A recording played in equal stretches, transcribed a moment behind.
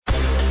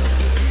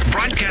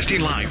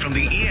Broadcasting live from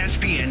the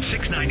ESPN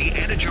 690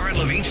 Anajar and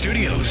Levine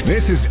studios.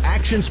 This is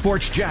Action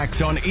Sports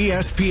Jax on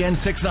ESPN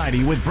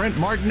 690 with Brent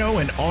Martineau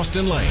and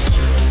Austin Lane.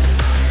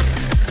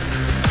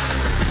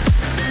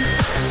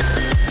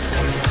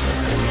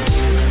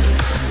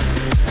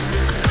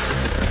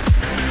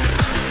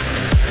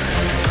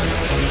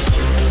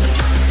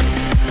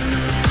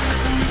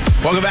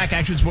 Welcome back,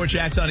 Action Sports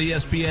Jax on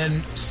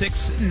ESPN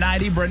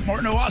 690. Brent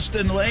Martineau,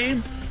 Austin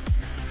Lane,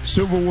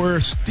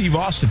 Silverware Steve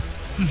Austin.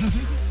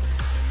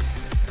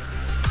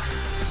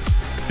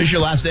 This is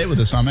your last day with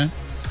us, huh, man?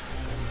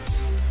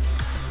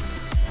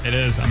 It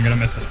is. I'm going to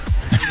miss it.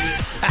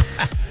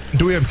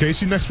 Do we have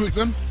Casey next week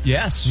then?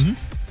 Yes.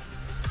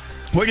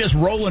 Mm-hmm. We're just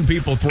rolling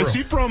people through. Is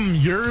he from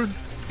your...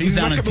 He's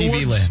down in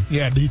TV land.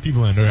 Yeah, TV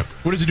land. Right.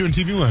 What does he do in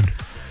TV land?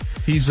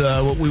 He's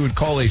what we would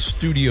call a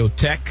studio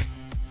tech.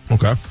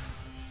 Okay.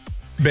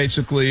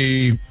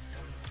 Basically,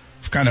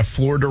 kind of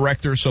floor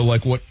director. So,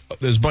 like,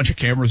 there's a bunch of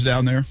cameras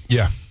down there.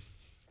 Yeah.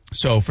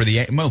 So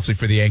mostly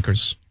for the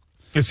anchors.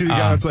 Is he the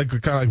guy that's like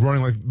kind of like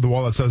running like the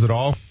wall that says it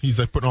all? He's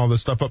like putting all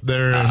this stuff up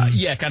there. And...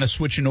 yeah, kind of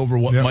switching over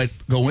what might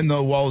go in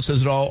the wall that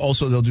says it all.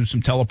 Also, they'll do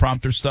some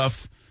teleprompter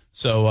stuff.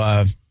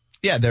 So,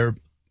 they're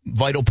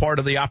vital part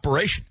of the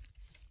operation.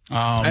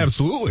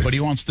 Absolutely. But he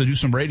wants to do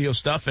some radio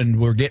stuff, and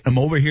we're getting him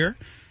over here,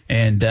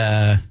 and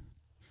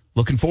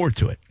looking forward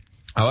to it.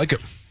 I like it.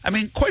 I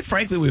mean, quite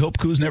frankly, we hope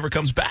Kuz never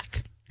comes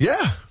back.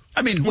 Yeah.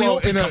 I mean, we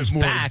hope he comes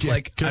back.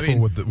 Careful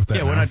with that.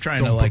 Yeah, we're not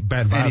trying to like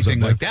bad vibes anything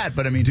like that.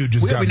 But I mean, dude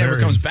just we hope got he never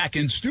married. comes back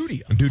in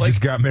studio. Dude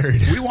just got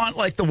married. We want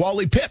like the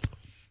Wally Pip.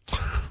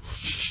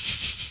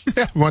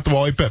 Yeah, we want the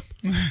Wally Pip.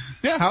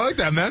 Yeah, I like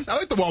that, man. I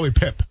like the Wally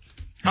Pip.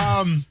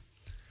 Yeah,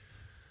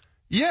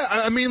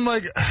 I mean,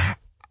 like,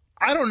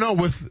 I don't know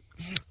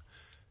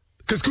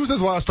because Kuz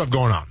has a lot of stuff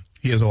going on.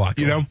 He has a lot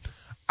going on.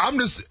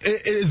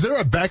 Is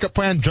there a backup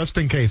plan just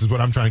in case is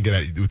what I'm trying to get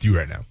at with you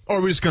right now? Or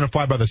are we just going to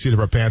fly by the seat of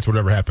our pants,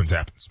 whatever happens,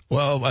 happens?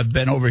 Well, I've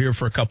been over here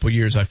for a couple of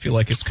years. I feel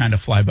like it's kind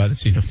of fly by the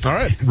seat of. All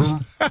right.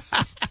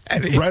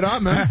 Right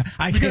on, man.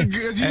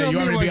 Because you want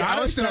me to be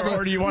honest,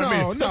 or do you want me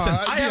to? Listen,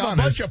 I have a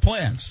bunch of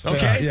plans,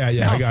 okay? Yeah,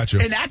 now, I got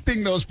you.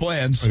 Enacting those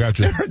plans, I got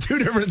you. There are two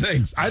different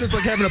things. I just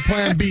like having a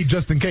plan B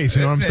just in case,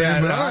 you know what I'm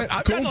saying? But, all right,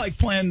 I'm cool. kind of like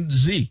plan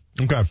Z.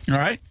 Okay. All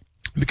right?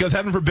 Because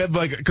heaven forbid,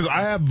 because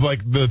I have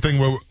the thing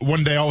where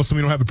one day all of a sudden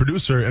we don't have a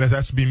producer and it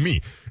has to be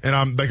me, and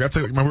I'm like that's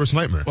like my worst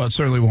nightmare. Well, it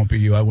certainly won't be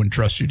you. I wouldn't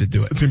trust you to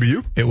do it. It's gonna be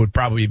you. It would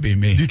probably be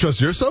me. Do you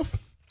trust yourself?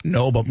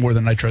 No, but more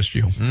than I trust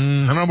you. I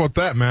don't know about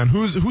that, man.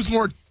 Who's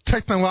more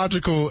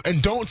technological?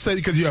 And don't say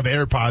because you have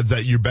AirPods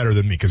that you're better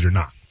than me, because you're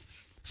not.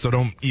 So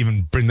don't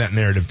even bring that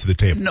narrative to the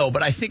table. No,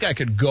 but I think I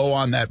could go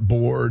on that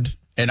board.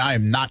 And I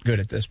am not good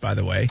at this, by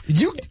the way.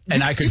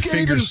 I could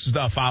figure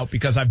stuff out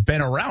because I've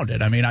been around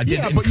it. I mean, I did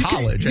it in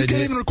college. You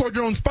can't even record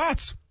your own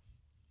spots.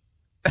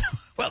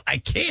 Well, I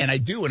can. I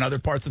do in other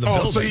parts of the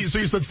building. So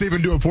you said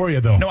Steven do it for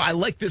you, though. No, I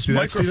like this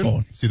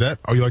microphone. See that?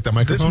 Oh, you like that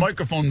microphone? This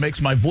microphone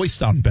makes my voice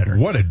sound better.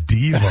 What a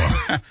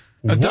diva.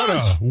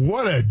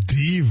 What a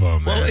diva,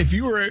 man. Well, if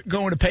you were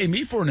going to pay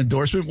me for an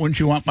endorsement, wouldn't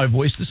you want my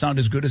voice to sound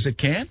as good as it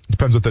can?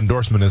 Depends what the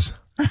endorsement is.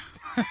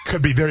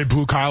 Could be very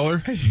blue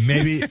collar.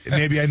 Maybe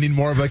I need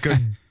more of like a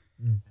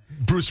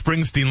Bruce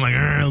Springsteen, like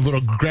a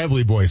little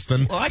gravelly voice.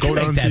 Then go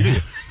down on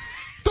TV.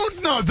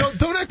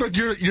 Don't act like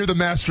you're the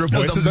master of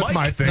voices. That's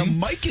my thing. The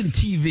mic in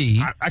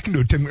TV I can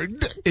do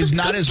it. Is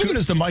not as good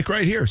as the mic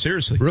right here.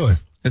 Seriously, really?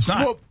 It's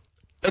not. Well,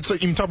 it's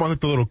like you can talk about like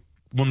the little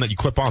one that you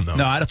clip on though.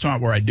 No, that's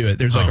not where I do it.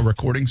 There's like a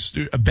recording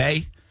a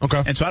bay.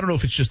 Okay. And so I don't know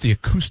if it's just the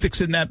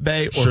acoustics in that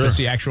bay or if it's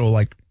the actual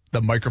like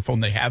the microphone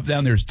they have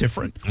down there is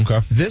different. Okay.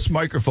 This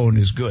microphone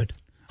is good.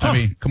 I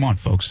mean, come on,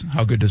 folks.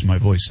 How good does my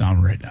voice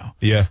sound right now?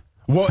 Yeah.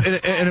 Well,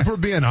 and if we're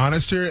being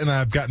honest here, and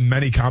I've gotten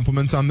many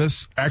compliments on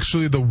this,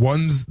 actually the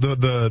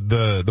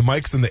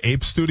mics in the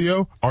Ape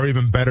studio are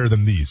even better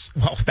than these.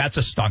 Well, that's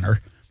a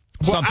stunner.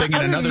 Something in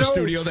another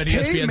studio that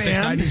ESPN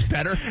 690 is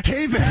better.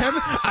 Hey, man.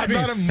 I'm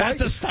not a mic. That's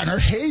a stunner.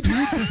 Hey, dude.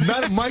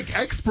 Not a mic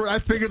expert. I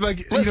figured,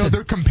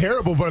 they're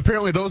comparable, but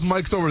apparently those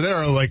mics over there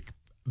are like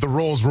the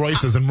Rolls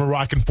Royces and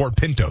Moroccan Ford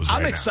Pintos.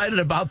 I'm excited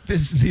about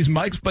these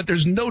mics, but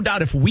there's no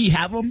doubt if we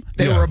have them,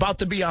 they were about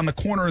to be on the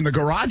corner in the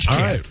garage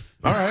camp.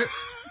 All right.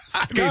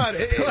 God,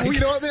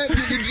 you know what, man?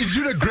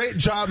 You're doing a great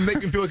job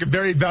making me feel like a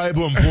very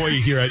valuable employee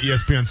here at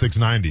ESPN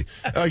 690.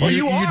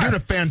 You're doing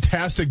a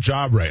fantastic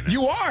job right now.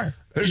 You are.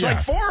 There's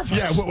like four of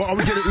us. Yeah, well,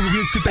 we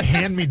just get the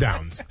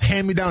hand-me-downs.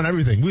 Hand-me-down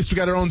everything. At least we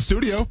got our own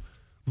studio,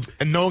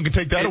 and no one can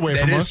take that away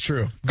from us. That is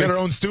true. We got our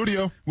own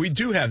studio. We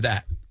do have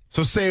that.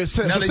 So say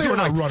we're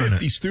not running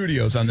 50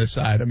 studios on this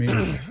side. I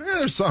mean,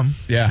 there's some.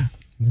 Yeah.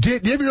 Do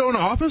you have your own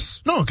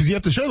office? No, because you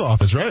have to share the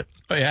office, right?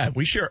 Oh yeah,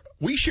 we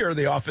share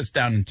the office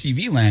down in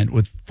TV land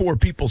with 4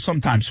 people,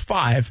 sometimes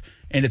 5,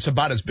 and it's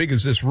about as big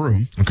as this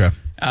room. Okay.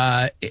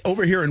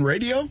 Over here in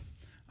radio,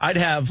 I'd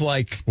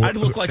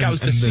look like I was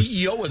the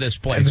CEO of this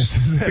place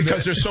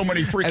because there's so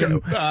many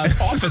freaking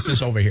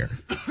offices over here.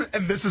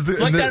 And this is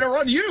that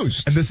are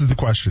unused. And this is the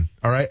question.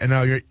 All right. And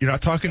now you're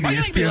not talking to ESPN. Am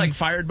I going to be like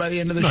fired by the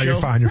end of the show? No, you're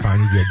fine. You're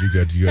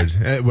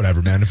good.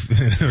 Whatever, man.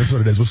 That's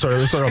what it is. We'll start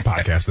our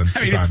podcast then.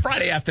 I mean, it's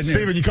Friday afternoon.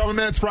 Steven, you coming,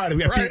 man? It's Friday.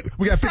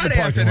 We got Friday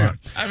afternoon.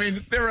 I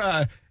mean,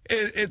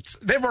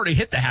 they've already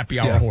hit the happy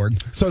hour horn.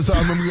 So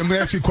I'm going to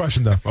ask you a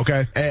question though,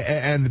 okay?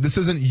 And this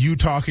isn't you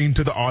talking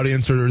to the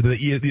audience or the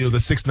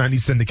 690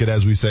 syndicate,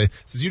 as we say.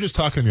 This is you just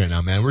talking to me right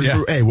now, man. We're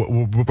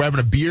having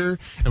a beer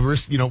and we're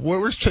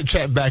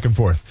chatting back and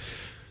forth.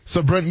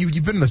 So Brent,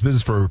 you've been in this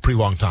business for a pretty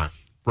long time,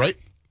 right?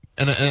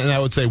 And I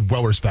would say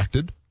well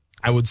respected.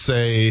 I would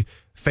say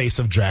face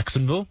of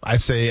Jacksonville. I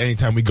say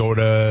anytime we go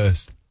to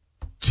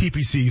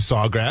TPC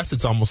Sawgrass,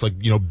 it's almost like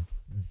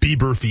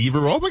Bieber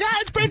fever. Oh my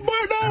God, it's Brent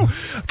Martineau.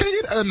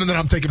 And then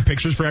I'm taking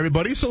pictures for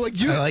everybody. So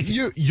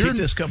your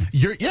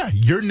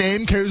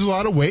name carries a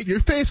lot of weight. Your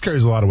face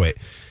carries a lot of weight.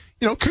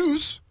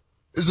 Kuz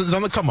is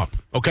on the come up.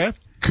 Okay.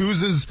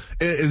 Kuz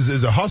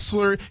is a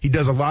hustler. He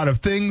does a lot of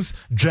things,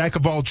 jack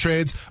of all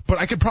trades. But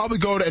I could probably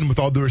go to, and with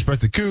all due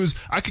respect to Kuz,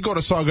 I could go to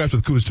Sawgrass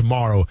with Kuz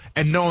tomorrow,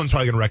 and no one's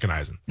probably going to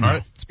recognize him. All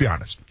right? Let's be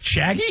honest.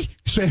 Shaggy?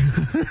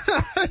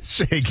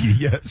 Shaggy,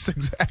 yes,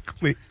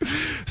 exactly.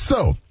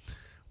 So,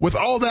 with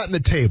all that on the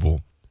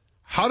table,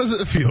 how does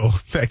it feel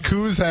that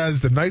Kuz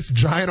has a nice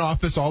giant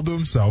office all to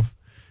himself,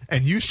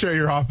 and you share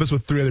your office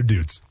with 3 other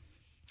dudes?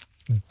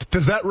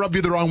 Does that rub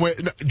you the wrong way?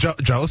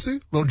 Jealousy?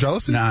 A little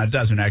jealousy? Nah, it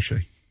doesn't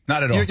actually.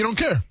 Not at all. You don't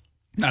care?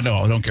 Not at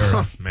all. I don't care at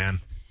all. Man.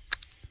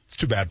 It's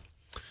too bad.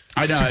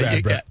 I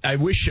know. I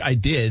wish I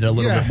did a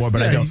little bit more,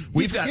 but I don't.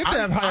 You have to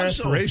have high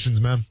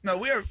aspirations, man.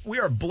 No, we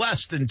are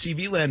blessed in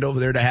TV land over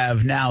there to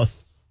have now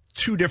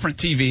 2 different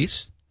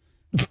TVs.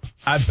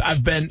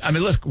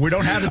 Look, we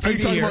don't have a TV Are you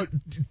talking here. about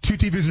 2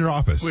 TVs in your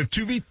office? We have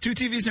 2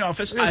 TVs in the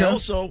office. Okay. I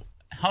also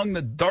hung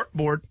the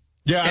dartboard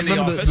in the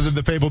office.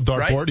 The fabled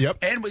dartboard, right? Yep.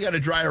 And we got a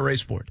dry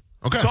erase board.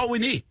 Okay. That's all we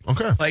need.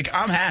 Okay.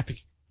 I'm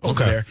happy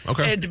over there.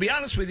 Okay. And to be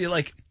honest with you,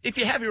 if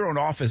you have your own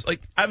office, I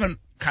have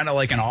kind of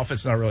like an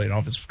office, not really an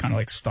office, kind of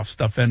like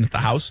stuff in at the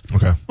house.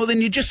 Okay. Well,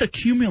 then you just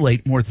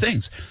accumulate more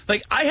things.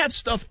 I have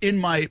stuff in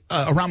my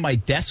around my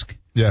desk.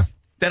 Yeah.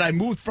 That I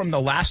moved from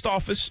the last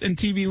office in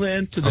TV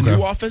land to the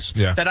new office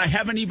that I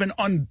haven't even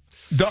undone.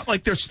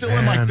 They're still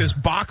in this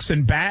box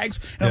and bags.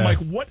 And I'm like,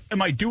 what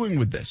am I doing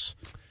with this?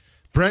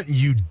 Brent,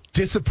 you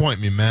disappoint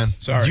me, man.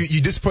 Sorry.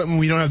 You disappoint me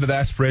when you don't have the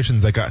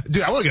aspirations.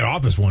 Dude, I want to get an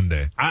office one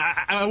day.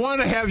 I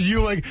want to have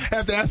you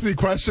have to ask me a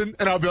question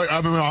and I'll be like,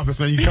 I'm in my office,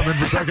 man. You come in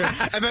for a second.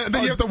 And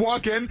then you have to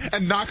walk in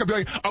and knock. I'll be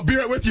like, I'll be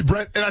right with you,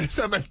 Brent. And I just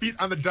have my feet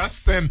on the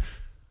desk saying,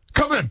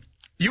 come in.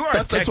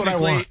 That's what I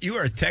want. You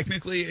are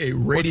technically a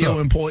radio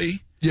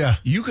employee. Yeah.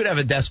 You could have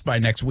a desk by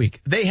next week.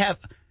 They have,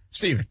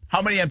 Steven,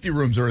 how many empty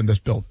rooms are in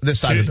this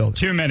side of the building?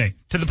 Too many.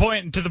 To the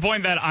point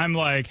that I'm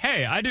like,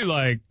 hey, I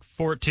do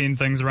 14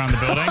 things around the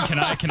building.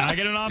 Can I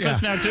get an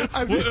office now too?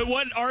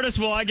 What artist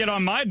will I get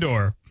on my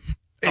door?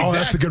 Exactly.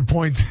 Oh, that's a good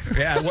point.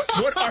 Yeah.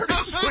 What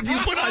artist would you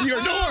put on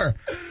your door?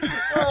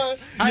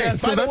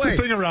 So that's the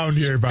thing around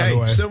here, by the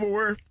way.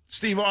 Silverware,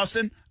 Steve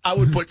Austin. I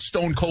would put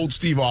Stone Cold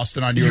Steve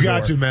Austin on your door. You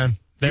got to, man.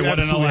 They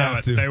wouldn't allow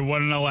it. They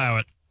wouldn't allow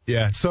it.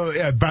 Yeah.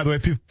 So, by the way,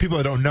 people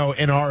that don't know,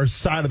 in our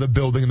side of the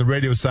building, in the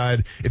radio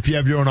side, if you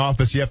have your own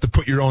office, you have to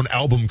put your own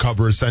album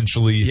cover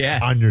essentially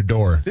on your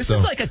door. This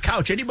is like a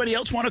couch. Anybody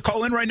else want to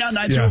call in right now?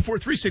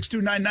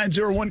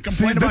 904-362-9901.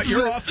 Complain about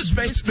your office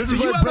space. Do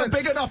you have a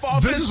big enough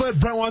office? This is what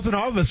Brent wants an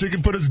office. So he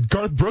can put his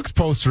Garth Brooks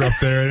poster up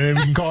there and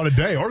we can call it a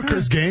day. Or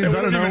Chris Gaines.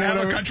 I don't know. I don't even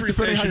have a country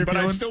station, but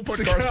I still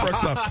put Garth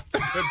Brooks up.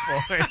 Good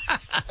point.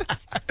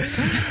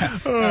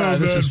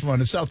 This is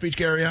fun. Is South Beach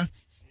Gary on?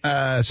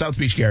 South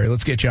Beach Gary,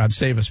 let's get you on.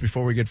 Save us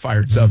before we get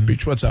fired. South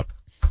Beach, what's up?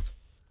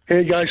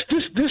 Hey guys,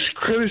 this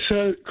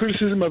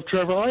criticism of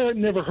Trevor, I had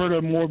never heard a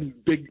more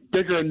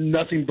bigger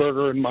nothing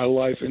burger in my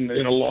life in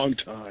a long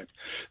time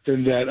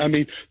than that. I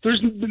mean,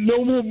 there's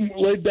no more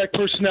laid back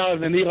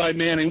personality than Eli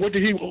Manning. What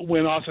did he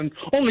win off in?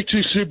 Only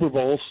 2 Super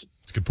Bowls.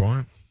 That's a good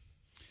point.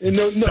 And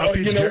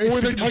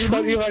where they're talking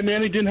about Eli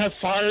Manning didn't have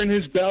fire in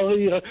his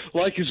belly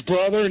like his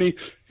brother, and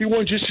he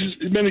won just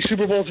as many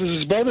Super Bowls as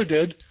his brother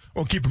did.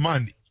 Well, keep in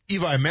mind,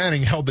 Eli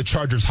Manning held the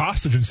Chargers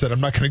hostage and said,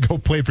 I'm not going to go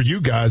play for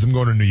you guys. I'm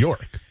going to New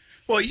York.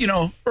 Well,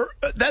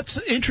 that's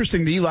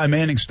interesting, the Eli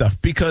Manning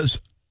stuff, because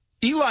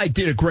Eli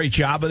did a great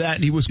job of that,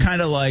 and he was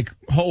kind of like,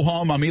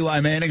 ho-hum, I'm Eli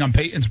Manning, I'm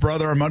Peyton's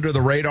brother, I'm under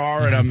the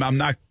radar, and I'm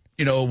not,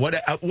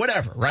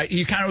 whatever, right?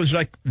 He kind of was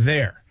like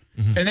there.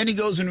 Mm-hmm. And then he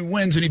goes and he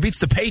wins, and he beats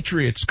the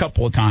Patriots a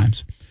couple of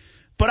times.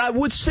 But I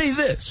would say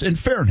this, in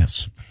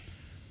fairness,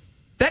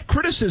 that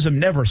criticism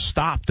never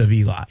stopped of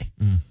Eli,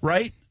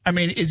 right? I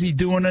mean, is he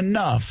doing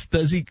enough?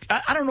 Does he?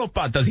 I don't know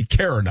about does he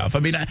care enough. I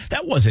mean,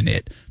 that wasn't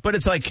it. But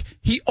it's like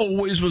he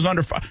always was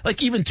under fire.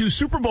 Like even 2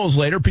 Super Bowls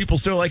later, people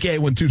still like, hey, he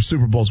won 2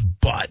 Super Bowls,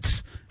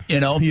 but.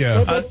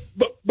 Yeah.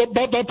 But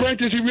But Brent,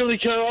 does he really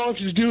care? All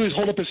he has to do is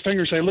hold up his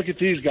finger and say, "Look at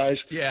these guys.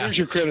 Yeah. Here's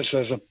your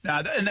criticism."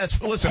 And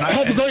that's listen.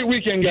 Have a great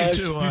weekend, guys.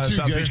 You too,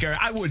 South Beach Gary.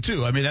 I would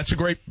too. I mean, that's a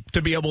great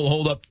to be able to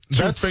hold up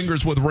two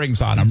fingers with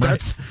rings on them.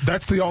 Right?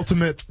 That's the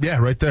ultimate. Yeah,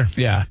 right there.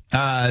 Yeah.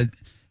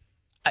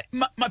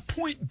 My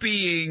point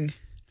being.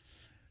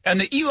 And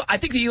I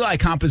think the Eli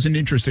comp is an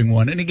interesting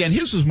one. And again,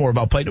 his was more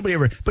about play. Nobody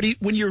ever. But it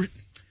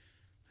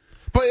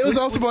was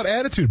also about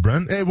attitude,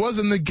 Brent. It was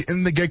in the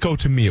get-go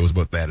to me. It was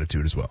about the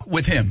attitude as well.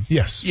 With him.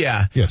 Yes.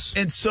 Yeah. Yes.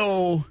 And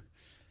so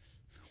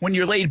when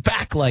you're laid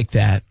back like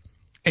that,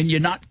 and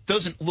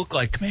doesn't look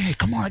like, man,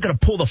 come on, I got to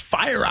pull the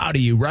fire out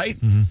of you, right?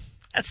 Mm-hmm.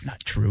 That's not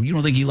true. You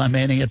don't think Eli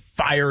Manning had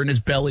fire in his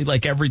belly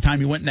like every time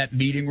he went in that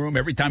meeting room,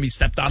 every time he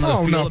stepped onto the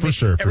field? No, for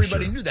sure.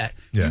 Everybody knew that.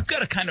 Yeah. You've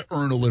got to kind of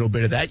earn a little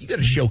bit of that. You've got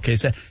to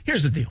showcase that.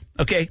 Here's the deal,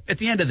 okay? At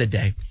the end of the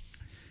day,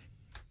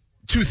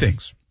 two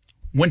things.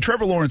 When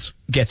Trevor Lawrence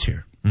gets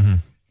here, mm-hmm.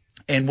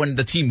 and when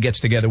the team gets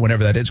together,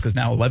 whenever that is, because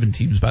now 11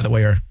 teams, by the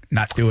way, are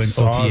not doing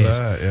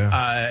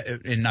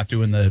OTAs and not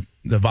doing the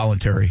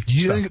voluntary Do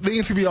you stuff. think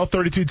it's going to be all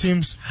 32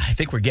 teams? I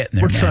think we're getting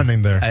there. We're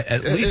trending there.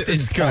 At least in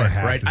part,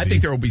 right? I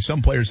think there will be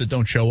some players that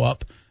don't show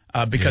up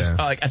because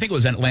I think it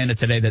was Atlanta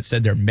today that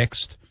said they're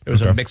mixed. There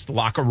was a mixed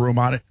locker room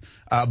on it.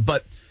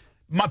 But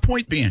my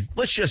point being,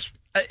 let's just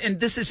and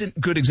this isn't a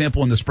good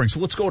example in the spring,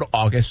 so let's go to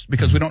August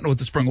because we don't know what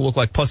the spring will look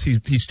like. Plus,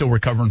 he's still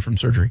recovering from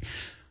surgery.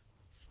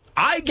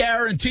 I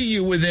guarantee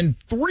you within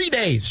 3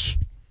 days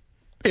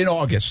in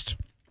August,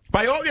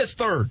 by August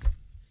 3rd,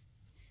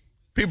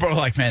 people are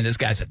like, man, this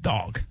guy's a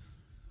dog.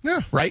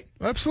 Yeah. Right?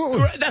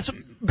 Absolutely.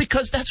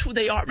 Because that's who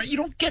they are, man. You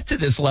don't get to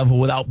this level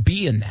without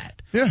being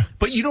that. Yeah.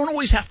 But you don't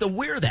always have to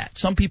wear that.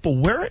 Some people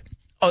wear it,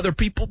 other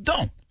people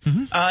don't.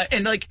 Mm-hmm.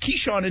 And like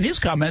Keyshawn in his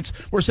comments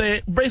were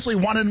saying, basically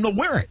wanted him to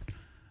wear it.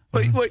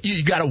 Mm-hmm. But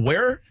you got to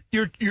wear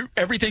your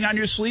everything on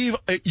your sleeve.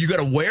 You got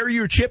to wear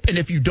your chip. And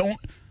if you don't,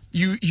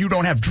 you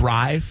don't have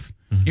drive.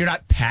 Mm-hmm. You're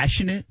not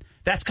passionate.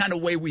 That's kind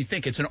of way we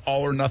think. It's an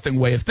all or nothing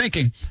way of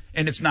thinking,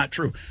 and it's not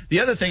true.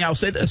 The other thing, I'll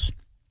say this.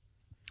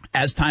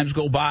 As times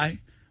go by,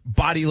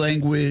 body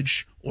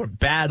language or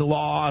bad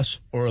loss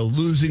or a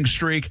losing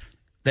streak,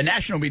 the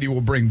national media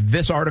will bring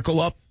this article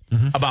up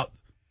about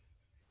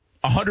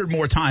 100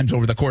 more times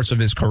over the course of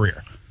his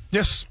career.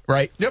 Yes.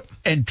 Right? Yep.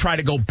 And try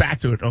to go back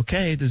to it.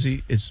 Okay,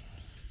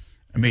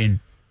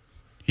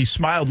 he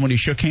smiled when he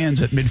shook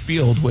hands at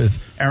midfield with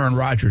Aaron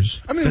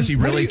Rodgers. Does he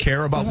really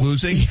care about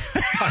losing?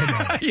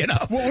 I know. You know.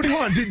 What do you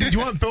want? Did you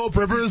want Phillip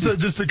Rivers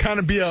just to kind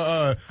of be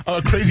a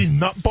crazy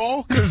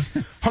nutball? Because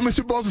how many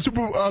Super Bowls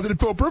did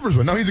Phillip Rivers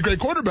win? Now he's a great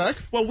quarterback.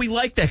 Well, we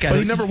like that guy. But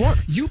he never won.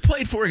 You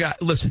played for a guy.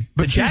 Listen,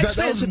 but Jags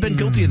fans have been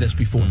guilty of this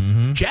before.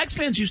 Mm-hmm. Jags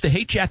fans used to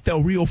hate Jack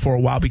Del Rio for a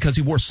while because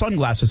he wore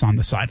sunglasses on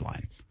the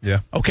sideline.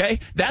 Yeah.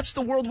 Okay? That's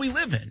the world we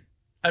live in.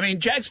 I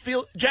mean, Jags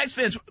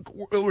fans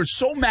were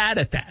so mad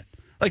at that.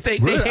 Like they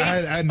really? hate,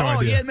 I had no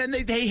idea. Yeah, man,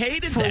 they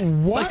hated for that.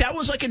 What? Like that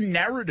was like a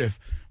narrative.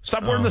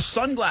 Stop wearing the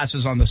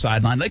sunglasses on the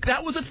sideline. Like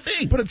that was a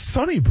thing. But it's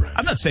sunny, Brent.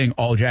 I'm not saying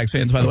all Jags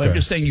fans, by the way. I'm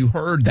just saying you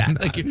heard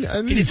that. Like, can you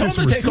tell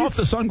them to take off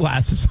the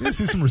sunglasses? Yeah,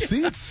 see some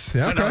receipts.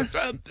 Yeah,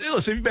 okay.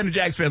 Listen, if you've been a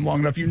Jags fan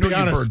long enough, you know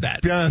you've heard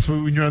that. Be honest,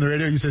 when you're on the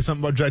radio, you say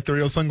something about Jack Del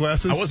Rio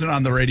sunglasses. I wasn't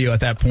on the radio at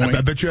that point.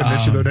 I bet you had an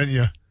issue, though, didn't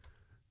you?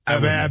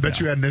 I bet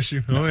you had an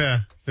issue. No. Oh, yeah.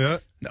 Yeah.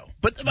 No.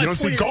 But you don't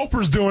see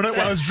golfers doing it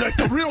while it's Jack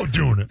Del Rio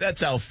doing it. That's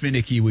how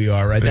finicky we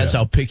are, right? That's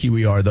how picky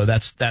we are, though.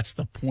 That's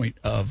the point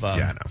of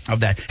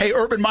that. Hey,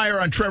 Urban Meyer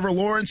on Trevor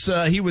Lawrence.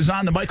 He was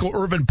on the Michael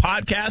Irvin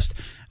podcast.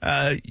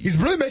 He's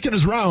really making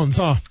his rounds,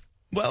 huh?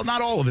 Well,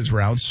 not all of his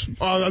rounds.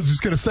 Oh, I was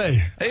just going to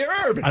say. Hey,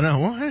 Urban. I know.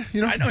 Well,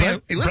 I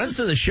know. He listens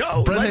to the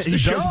show.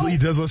 He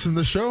does listen to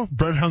the show.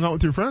 Brent hung out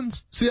with your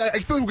friends. See, I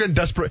feel like we're getting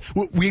desperate.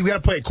 We got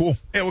to play it cool.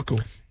 Yeah, we're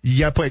cool. You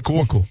got to play it cool.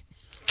 We're cool.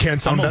 Can't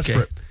sound desperate.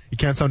 Okay. You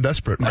can't sound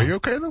desperate. No. Are you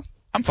okay, though?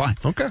 I'm fine.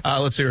 Okay.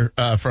 Let's hear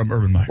from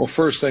Urban Meyer. Well,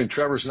 first thing,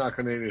 Trevor's not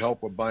going to need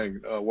help with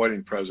buying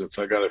wedding presents.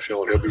 I got a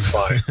feeling he'll be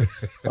fine.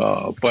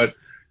 But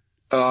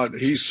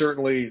he's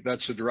certainly,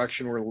 that's the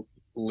direction we're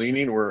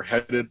leaning. We're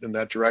headed in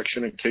that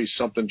direction in case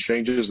something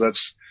changes.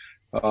 That's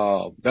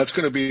going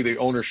to be the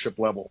ownership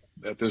level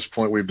at this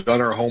point. We've done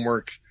our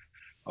homework.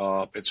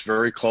 It's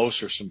very close.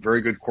 There's some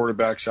very good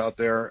quarterbacks out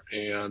there.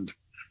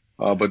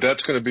 But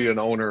that's going to be an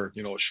owner,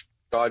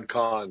 Shad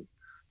Khan,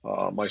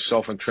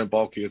 myself and Trent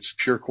Baalke. It's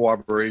pure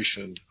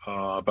cooperation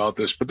about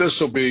this. But this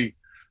will be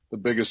the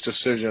biggest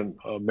decision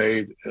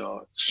made,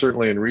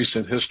 certainly in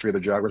recent history of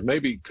the Jaguars,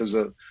 maybe because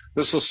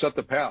this will set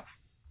the path.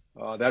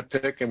 That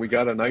pick, and we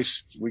got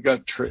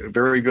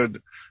very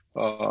good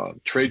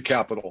trade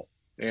capital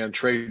and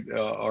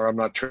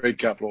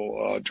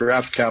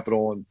draft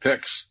capital and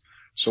picks.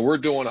 So we're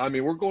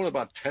going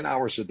about 10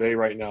 hours a day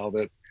right now.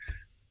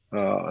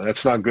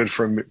 That's not good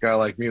for a guy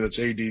like me that's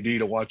ADD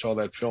to watch all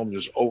that film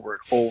just over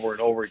and over and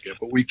over again.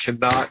 But we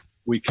cannot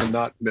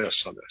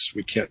miss on this.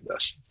 We can't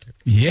miss.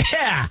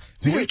 Yeah,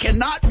 we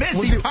cannot miss.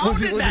 Was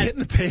he hitting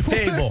the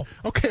table?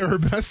 Okay,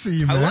 Urban, I see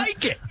you, man. I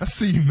like it. I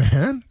see you,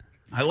 man.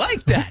 I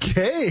like that.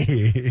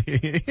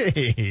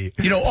 Okay.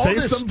 You know, all Say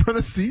this, something for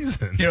the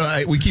season. You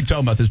know, we keep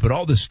talking about this, but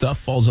all this stuff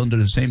falls under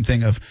the same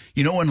thing of,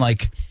 you know, when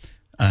like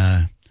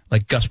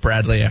Gus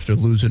Bradley after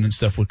losing and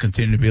stuff would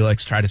continue to be like,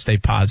 try to stay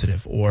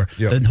positive, or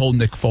then hold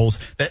Nick Foles.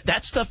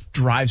 That stuff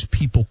drives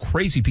people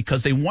crazy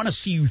because they want to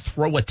see you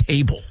throw a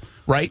table.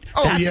 Right?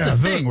 Oh, That's yeah, the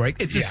thing, right?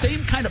 It's the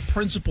same kind of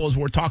principle as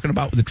we're talking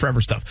about with the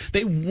Trevor stuff.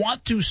 They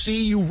want to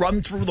see you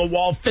run through the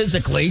wall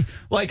physically,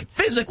 like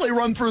physically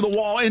run through the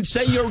wall and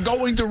say you're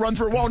going to run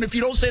through a wall. And if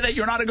you don't say that,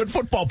 you're not a good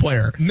football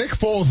player. Nick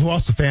Foles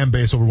lost the fan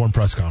base over one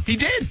press conference. He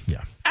did.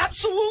 Yeah.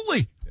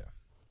 Absolutely. Yeah.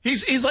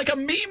 He's like a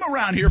meme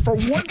around here for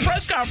one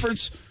press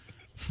conference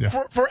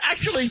for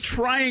actually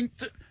trying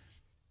to.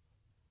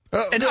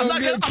 And I'm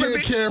not going to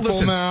be careful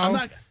listen, now. I'm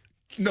not.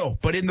 No,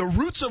 but in the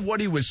roots of what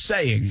he was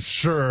saying,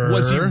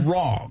 was he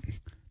wrong?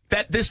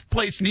 That this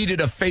place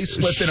needed a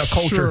facelift and a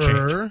culture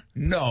change?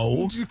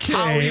 No. Okay.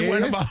 How he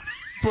went about it.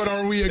 But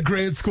are we a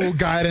grade school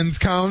guidance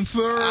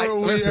counselor, or are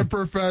we a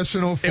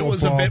professional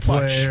football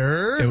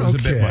player? It was a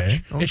bit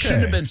much. Okay. It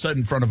shouldn't have been said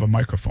in front of a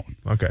microphone.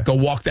 Okay. Go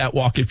walk that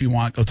walk if you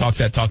want. Go talk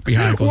that talk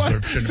behind closed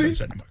doors. Shouldn't have been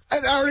said in a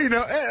microphone. I already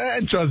know,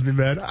 and trust me,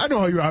 man, I know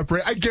how you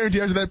operate. I guarantee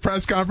after that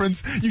press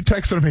conference, you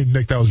texted him, hey,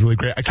 Nick, that was really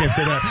great. I can't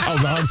say that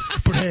out loud,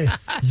 but hey,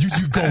 you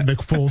go, Nick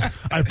Foles.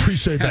 I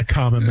appreciate that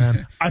comment,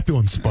 man. I feel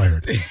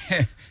inspired.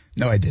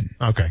 No, I didn't.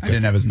 Okay, good. I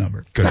didn't have his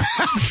number. Good.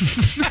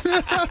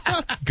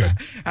 Good.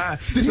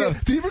 Did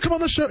he ever come on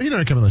the show? He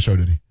never came on the show,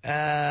 did he?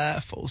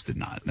 Foles did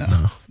not.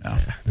 No. Yeah,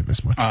 didn't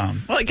miss much.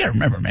 Well, I can't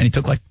remember, man. He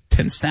took like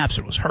 10 snaps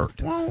and was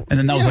hurt. Well, and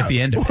then that was like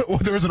the end of it. Well,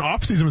 there was an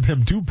offseason with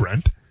him too,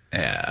 Brent.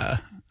 Yeah.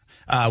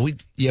 We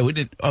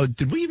did. Oh,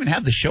 did we even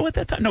have the show at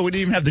that time? No, we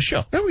didn't even have the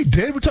show. Yeah, we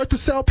did. We talked to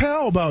Sal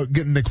Powell about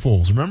getting Nick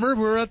Foles. Remember?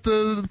 We were at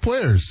the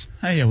Players.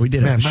 Oh, yeah, we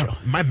did have the show.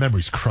 My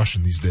memory's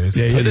crushing these days.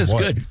 Yeah, it is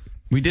good.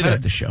 We did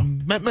have the show.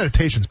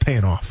 Meditation's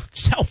paying off.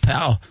 Sal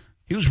Powell.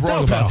 He was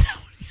wrong about that.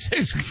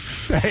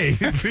 Hey,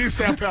 leave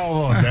Sal Powell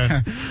alone,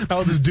 man. That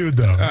was his dude,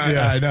 though.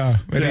 I know.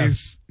 But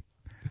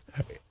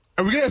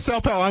are we going to have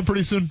Sal Powell on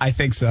pretty soon? I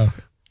think so.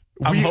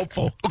 I'm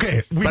hopeful.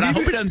 Okay. But I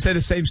hope he doesn't say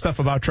the same stuff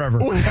about Trevor.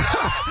 No,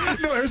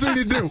 here's what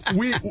we need to do.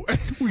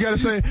 We got to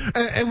say,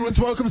 and let's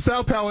welcome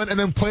Sal Powell and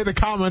then play the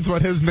comments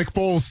about his Nick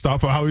Foles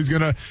stuff, how he's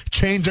going to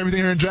change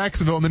everything here in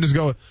Jacksonville, and then just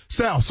go,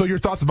 Sal, so your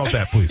thoughts about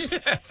that, please.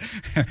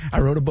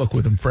 I wrote a book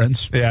with him,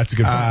 friends. Yeah, that's a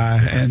good point.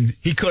 And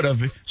he could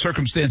have.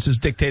 Circumstances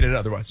dictated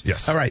otherwise.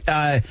 Yes. All right.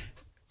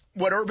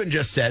 What Urban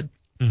just said,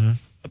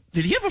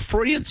 did he have a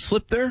Freudian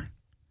slip there?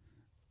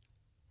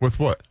 With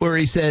what? Where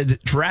he said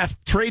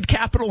trade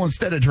capital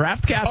instead of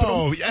draft capital?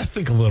 Oh, yeah, I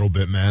think a little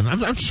bit, man.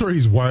 I'm sure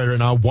he's wired right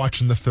now,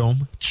 watching the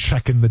film,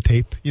 checking the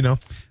tape, He's a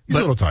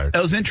little tired.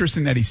 That was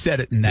interesting that he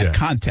said it in that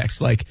context.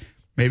 Like,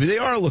 maybe they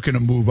are looking to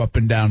move up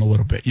and down a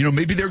little bit.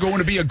 Maybe they're going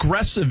to be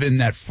aggressive in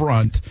that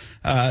front.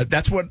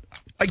 That's what,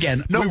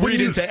 again, we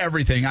read into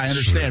everything, I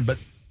understand, but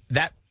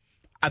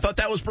I thought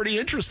that was pretty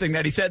interesting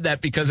that he said that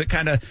because it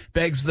kind of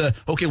begs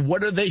okay,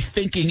 what are they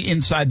thinking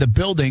inside the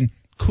building?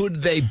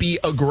 Could they be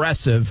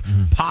aggressive?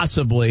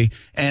 Possibly.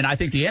 And I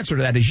think the answer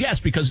to that is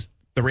yes, because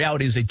the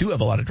reality is they do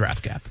have a lot of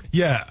draft capital.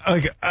 Yeah.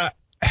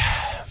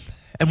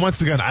 And once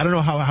again, I don't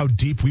know how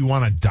deep we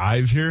want to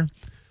dive here,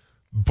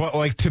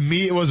 but to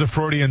me, it was a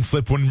Freudian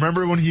slip.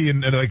 Remember when he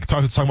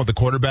talking about the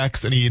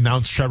quarterbacks and he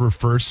announced Trevor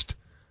first?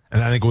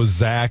 And I think it was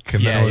Zach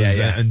and then it was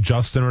and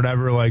Justin or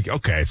whatever.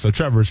 Okay, so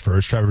Trevor's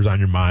first. Trevor's on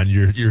your mind.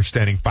 You're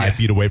standing 5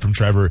 feet away from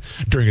Trevor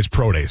during his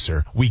pro day,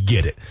 sir. We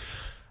get it.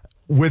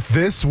 With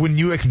this, when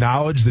you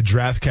acknowledge the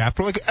draft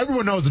capital,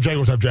 everyone knows the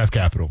Jaguars have draft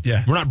capital.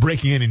 Yeah. We're not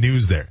breaking any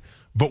news there.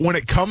 But when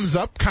it comes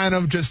up kind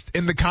of just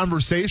in the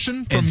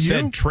conversation from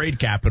said trade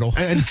capital.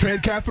 And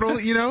trade capital,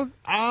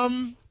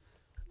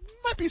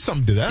 might be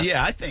something to that.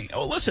 Yeah, I think.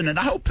 Oh, listen, and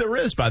I hope there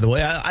is, by the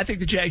way. I think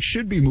the Jags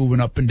should be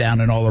moving up and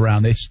down and all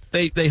around. They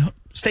stayed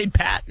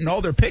pat in all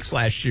their picks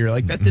last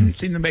year. That didn't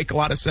seem to make a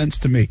lot of sense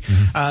to me.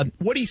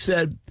 What he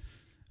said,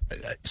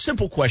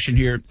 simple question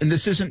here, and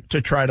this isn't to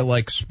try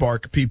to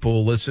spark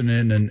people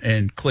listening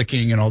and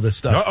clicking and all this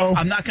stuff. Uh-oh.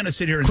 I'm not going to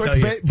sit here and tell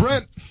you.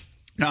 Brent.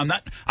 No,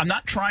 I'm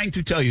not trying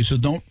to tell you, so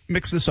don't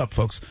mix this up,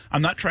 folks.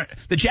 I'm not trying.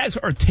 The Jags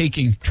are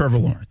taking Trevor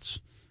Lawrence.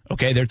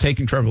 Okay, they're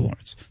taking Trevor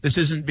Lawrence. This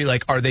isn't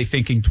are they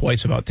thinking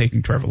twice about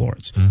taking Trevor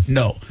Lawrence?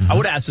 No. I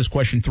would ask this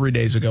question 3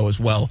 days ago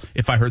as well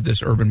if I heard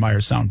this Urban Meyer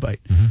soundbite.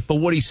 But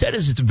what he said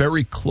is it's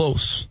very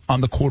close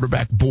on the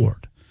quarterback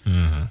board.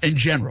 In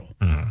general.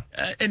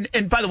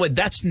 And by the way,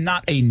 that's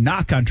not a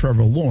knock on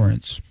Trevor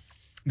Lawrence.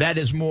 That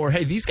is more,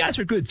 hey, these guys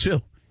are good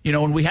too.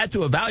 When we had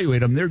to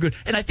evaluate them, they're good.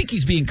 And I think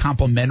he's being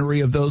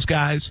complimentary of those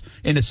guys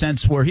in a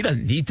sense where he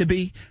doesn't need to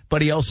be,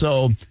 but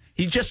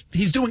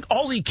he's doing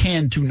all he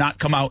can to not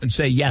come out and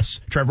say, yes,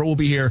 Trevor will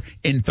be here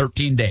in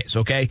 13 days,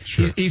 okay?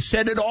 Sure. He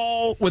said it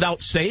all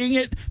without saying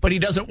it, but he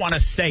doesn't want to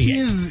say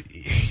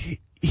it.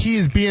 He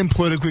is being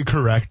politically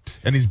correct,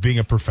 and he's being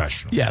a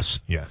professional. Yes.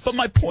 But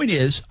my point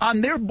is,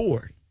 on their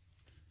board,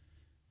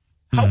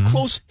 how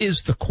close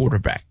is the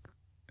quarterback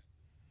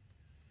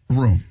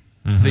room?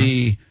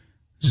 The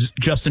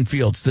Justin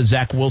Fields, the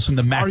Zach Wilson,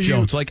 the Mac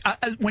Jones. Like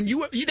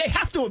they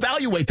have to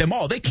evaluate them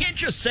all. They can't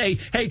just say,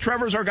 "Hey,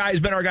 Trevor's our guy.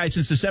 He's been our guy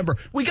since December."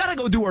 We got to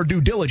go do our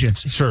due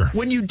diligence. Sure.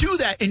 When you do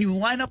that and you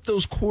line up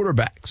those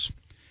quarterbacks,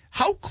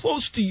 how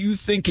close do you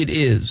think it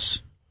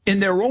is in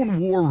their own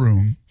war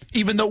room?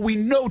 Even though we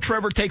know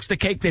Trevor takes the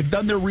cake, they've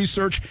done their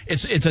research.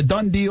 It's a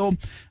done deal.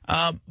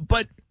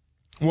 But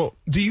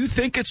do you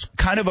think it's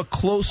kind of a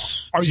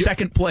close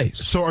second place?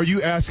 So are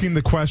you asking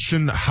the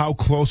question, how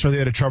close are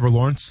they to Trevor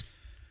Lawrence?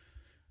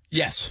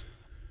 Yes.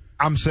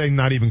 I'm saying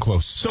not even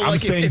close. So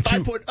like if I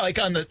put like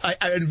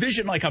I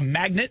envision like a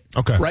magnet,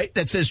 right,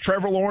 that says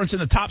Trevor Lawrence in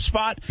the top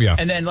spot. Yeah.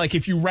 And then like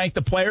if you rank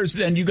the players,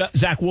 then you got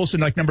Zach Wilson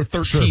like number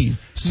 13,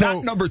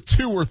 not number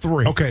 2 or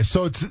 3. Okay,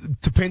 so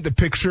to paint the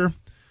picture,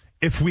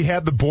 if we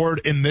had the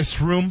board in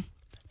this room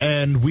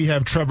and we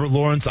have Trevor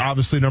Lawrence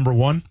obviously number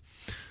 1,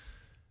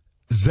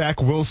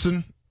 Zach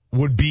Wilson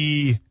would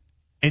be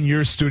in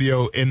your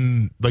studio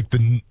in like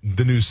the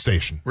news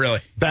station. Really?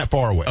 That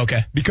far away.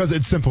 Okay. Because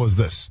it's simple as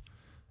this.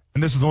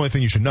 And this is the only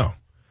thing you should know.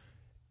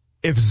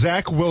 If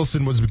Zach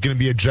Wilson was going to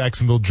be a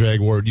Jacksonville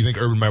Jaguar, do you think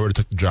Urban Meyer would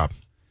have took the job?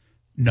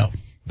 No.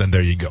 Then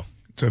there you go.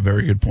 It's a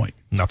very good point.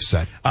 Enough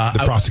said.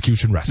 The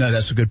prosecution rests. No,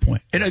 that's a good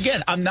point. And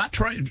again, I'm not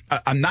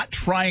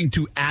trying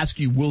to ask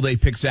you, will they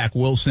pick Zach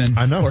Wilson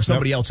or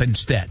somebody else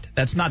instead?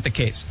 That's not the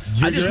case.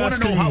 I just want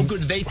to know how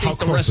good they think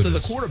the rest of the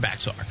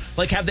quarterbacks are.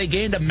 Like, have they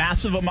gained a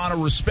massive amount of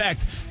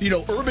respect? You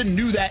know, Urban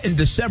knew that in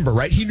December,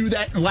 right? He knew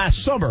that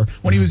last summer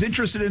when he was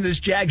interested in this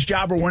Jags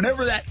job, or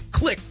whenever that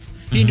clicked,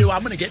 he knew,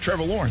 I'm going to get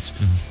Trevor Lawrence.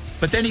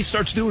 But then he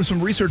starts doing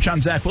some research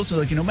on Zach Wilson.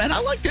 Like, man, I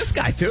like this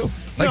guy too.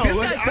 This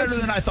guy's better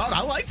than I thought.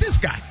 I like this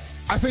guy.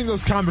 I think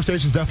those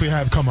conversations definitely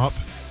have come up,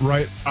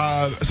 right?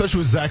 Especially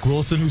with Zach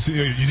Wilson, who's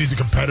he's a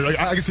competitor. Like,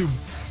 I can see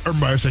Urban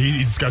Meyer say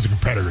this guy's a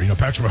competitor.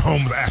 Patrick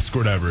Mahomes-esque or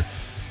whatever.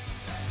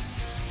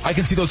 I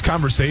can see those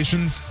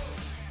conversations,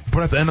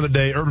 but at the end of the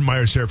day, Urban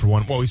Meyer's here for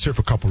one. Well, he's here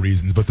for a couple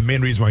reasons, but the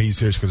main reason why he's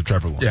here is because of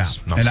Trevor Lawrence.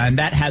 Yeah, and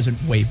that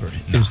hasn't wavered,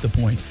 is the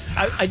point.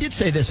 I did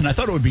say this, and I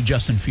thought it would be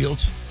Justin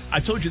Fields. I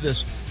told you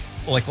this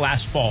like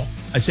last fall.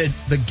 I said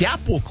the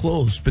gap will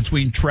close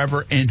between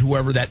Trevor and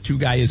whoever that 2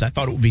 guy is. I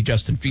thought it would be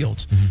Justin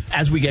Fields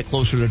as we get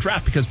closer to the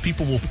draft, because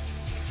people will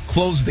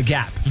close the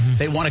gap.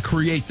 They want to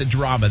create the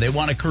drama. They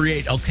want to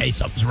create, okay,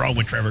 something's wrong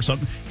with Trevor.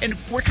 And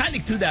we're kind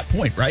of to that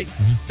point, right?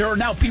 There are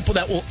now people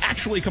that will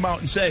actually come out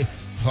and say,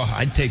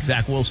 I'd take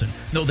Zach Wilson.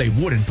 No, they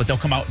wouldn't, but they'll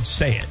come out and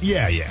say it.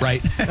 Yeah.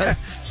 Right?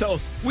 So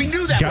we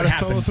knew that would happen. Got to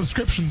sell the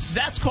subscriptions.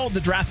 That's called the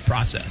draft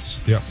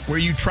process. Yeah. Where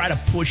you try to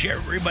push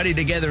everybody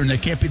together, and there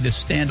can't be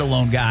this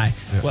standalone guy.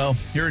 Yeah. Well,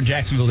 here in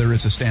Jacksonville, there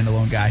is a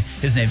standalone guy.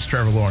 His name's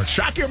Trevor Lawrence.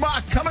 Shock your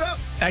mock coming up.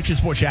 Action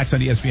Sports Jacks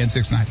on ESPN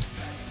 690.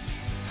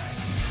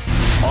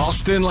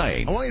 Austin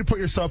Lane. I want you to put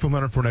yourself in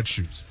Leonard Fournette's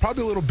shoes.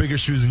 Probably a little bigger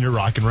shoes than you're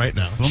rocking right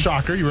now.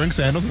 Shocker, you're wearing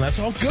sandals, and that's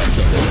all good,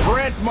 though.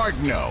 Brent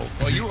Martineau.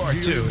 Well, you are,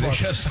 too. They're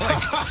just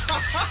like,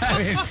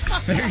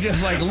 they're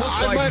just like, look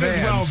like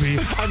vans.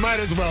 I might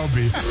as well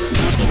be.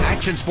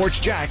 Action Sports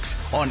Jacks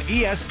on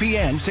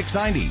ESPN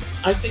 690.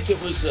 I think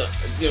it was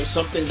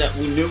something that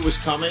we knew was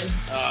coming.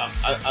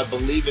 I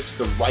believe it's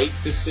the right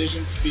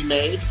decision to be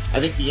made.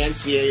 I think the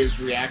NCAA is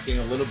reacting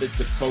a little bit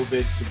to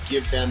COVID to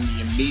give them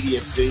the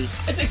immediacy.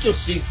 I think you'll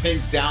see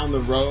things down the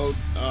road,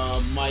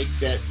 Mike,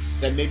 that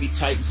maybe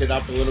tightens it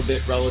up a little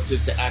bit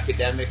relative to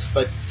academics,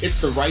 but it's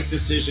the right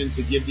decision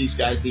to give these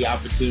guys the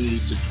opportunity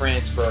to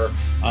transfer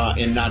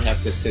and not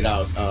have to sit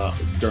out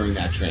during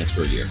that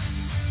transfer year.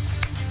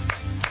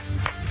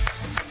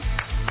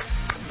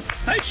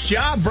 Nice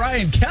job,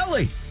 Brian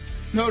Kelly,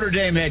 Notre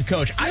Dame head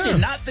coach. I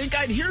did not think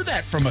I'd hear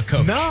that from a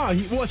coach. No,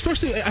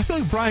 especially I feel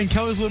like Brian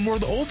Kelly's a little more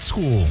of the old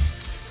school.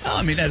 Well,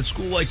 I mean, at a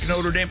school like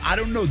Notre Dame, I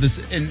don't know this,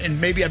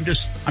 and maybe I'm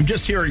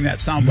just hearing that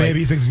sound. Maybe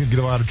he thinks he's gonna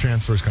get a lot of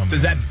transfers coming.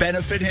 Does that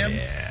benefit him?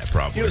 Yeah,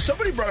 probably.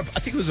 Somebody brought up,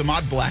 I think it was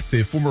Ahmad Black,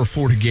 the former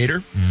Florida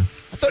Gator.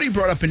 I thought he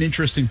brought up an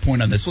interesting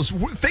point on this. Listen,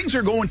 things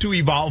are going to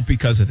evolve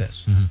because of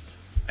this,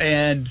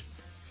 and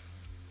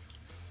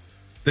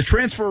the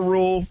transfer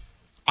rule,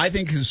 I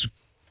think, is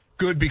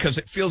good because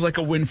it feels like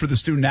a win for the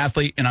student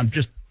athlete, and I'm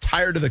just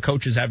tired of the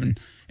coaches having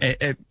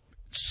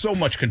so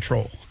much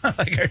control,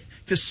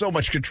 just so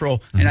much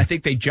control. And I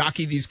think they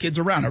jockey these kids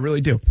around. I really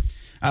do.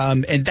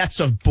 And that's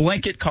a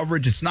blanket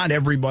coverage. It's not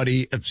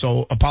everybody.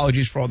 So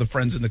apologies for all the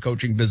friends in the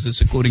coaching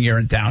business, including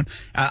Aaron Town.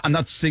 I'm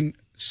not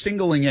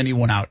singling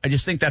anyone out. I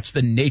just think that's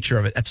the nature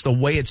of it. That's the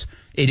way it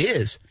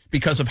is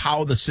because of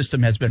how the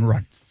system has been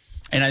run.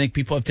 And I think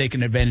people have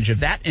taken advantage of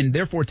that and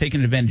therefore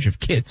taken advantage of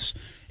kids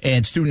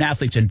and student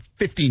athletes and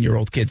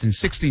 15-year-old kids and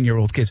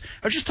 16-year-old kids.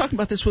 I was just talking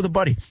about this with a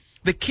buddy.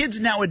 The kids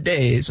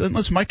nowadays,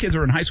 unless my kids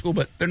are in high school,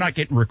 but they're not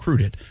getting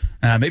recruited.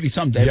 Maybe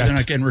someday, but they're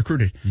not getting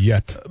recruited.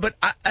 Yet. But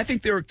I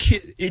think they're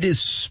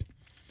it's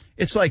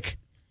like,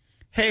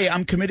 hey,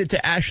 I'm committed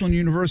to Ashland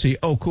University.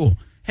 Oh, cool.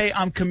 Hey,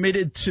 I'm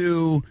committed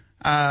to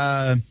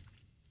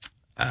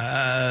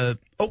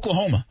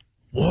Oklahoma.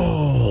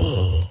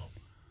 Whoa.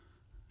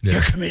 Yeah.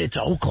 You're committed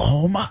to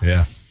Oklahoma?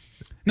 Yeah.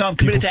 No, I'm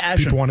committed to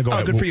Ashland. People want to go.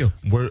 Oh, good for you.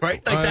 Right?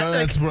 Like that.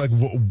 That's like,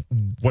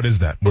 what is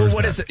that?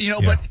 What is it?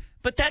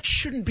 But that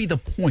shouldn't be the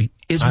point,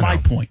 my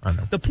point. I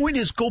know. The point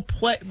is go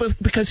play.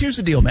 Because here's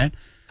the deal, man.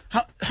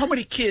 How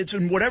many kids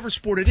in whatever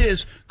sport it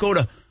is go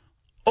to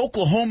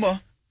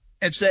Oklahoma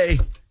and say,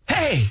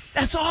 hey,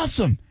 that's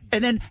awesome,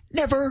 and then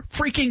never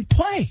freaking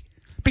play?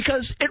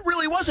 Because it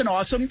really wasn't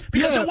awesome,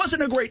 because it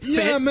wasn't a great fit.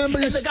 Yeah, man,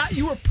 and the guy,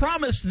 you were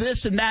promised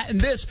this and that and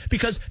this,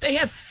 because they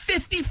have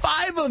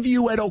 55 of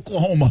you at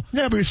Oklahoma.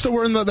 Yeah, but you're still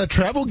wearing that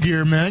travel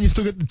gear, man. You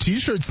still get the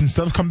T-shirts and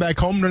stuff. Come back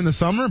home during the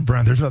summer.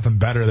 Brent, there's nothing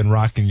better than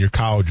rocking your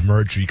college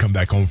merch when you come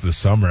back home for the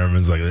summer.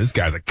 Everyone's like, this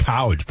guy's a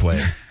college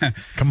player.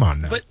 Come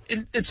on now. But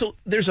and so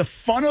there's a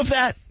fun of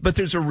that, but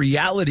there's a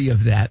reality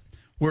of that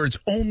where it's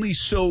only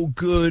so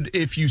good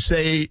if you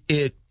say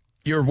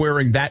you're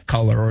wearing that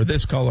color or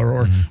this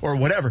color or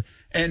whatever.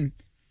 And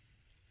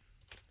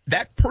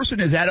that person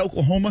is at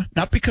Oklahoma,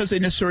 not because they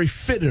necessarily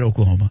fit at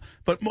Oklahoma,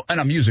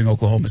 and I'm using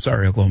Oklahoma.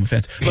 Sorry, Oklahoma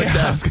fans. But,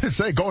 I was going to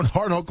say, going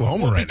hard in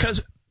Oklahoma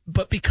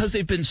because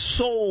they've been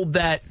sold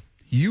that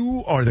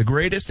you are the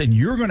greatest and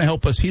you're going to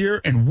help us here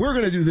and we're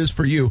going to do this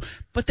for you.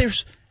 But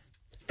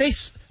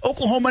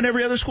Oklahoma and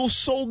every other school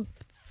sold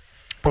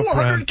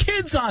 400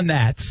 kids on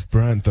that.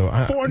 Brent, though.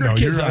 400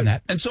 kids on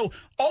that. And so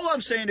all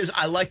I'm saying is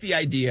I like the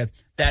idea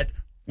that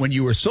when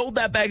you were sold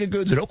that bag of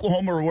goods at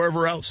Oklahoma or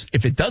wherever else,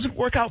 if it doesn't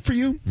work out for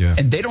you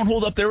and they don't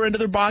hold up their end of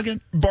their bargain,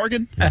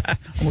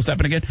 almost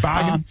happened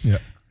again,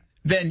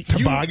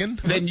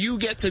 then you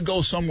get to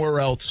go somewhere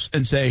else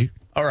and say,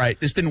 all right,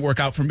 this didn't work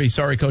out for me.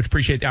 Sorry, coach.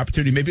 Appreciate the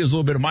opportunity. Maybe it was a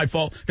little bit of my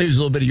fault. Maybe it was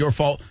a little bit of your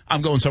fault.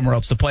 I'm going somewhere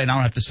else to play, and I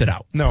don't have to sit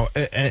out. No,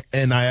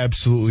 and I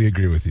absolutely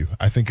agree with you.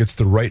 I think it's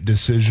the right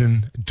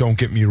decision. Don't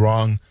get me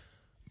wrong.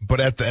 But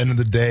at the end of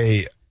the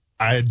day,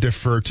 I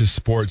defer to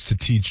sports to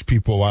teach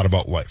people a lot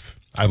about life.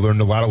 I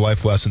learned a lot of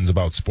life lessons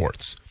about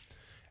sports.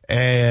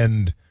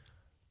 And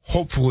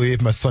hopefully,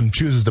 if my son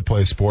chooses to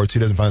play sports, he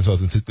doesn't find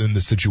himself in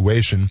this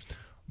situation.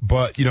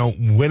 But,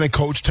 when a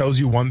coach tells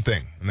you one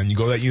thing, and then you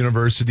go to that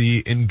university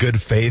in good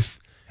faith,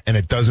 and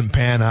it doesn't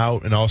pan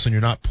out, and all of a sudden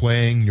you're not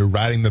playing, you're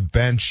riding the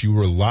bench, you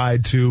were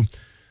lied to.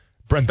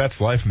 Brent,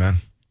 that's life, man.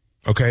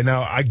 Okay,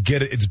 now I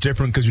get it. It's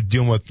different because you're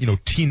dealing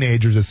with,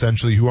 teenagers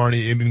essentially who aren't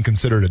even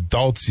considered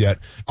adults yet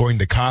going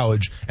to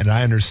college, and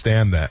I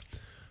understand that.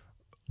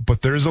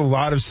 But there's a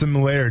lot of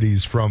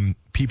similarities from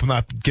people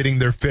not getting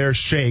their fair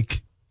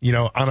shake,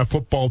 on a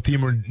football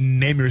team or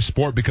name your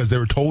sport because they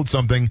were told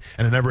something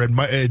and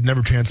it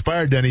never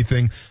transpired to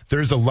anything.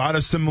 There's a lot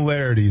of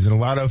similarities and a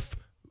lot of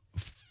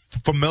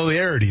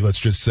familiarity, let's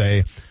just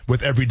say,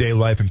 with everyday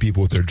life and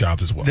people with their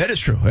jobs as well. That is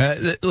true.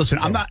 Listen,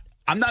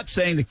 I'm not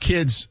saying the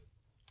kids.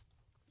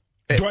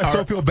 Do I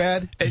still feel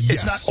bad?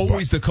 It's not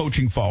always the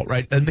coaching fault,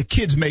 right? And the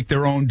kids make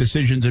their own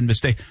decisions and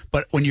mistakes.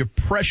 But when you're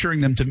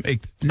pressuring them to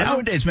make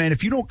nowadays, man,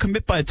 if you don't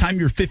commit by the time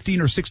you're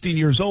 15 or 16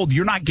 years old,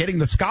 you're not getting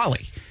the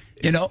Scully.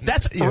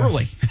 That's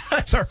early.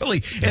 That's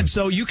early. Yeah. And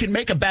so you can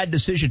make a bad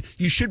decision.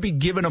 You should be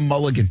given a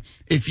mulligan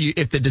if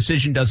the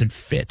decision doesn't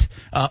fit.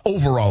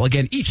 Overall,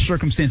 again, each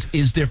circumstance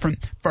is different.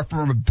 But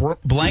from a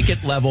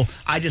blanket level,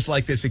 I just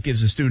like this. It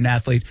gives the student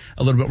athlete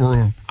a little bit more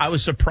room. I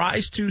was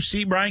surprised to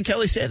see Brian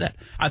Kelly say that.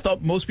 I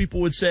thought most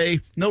people would say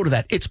no to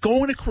that. It's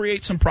going to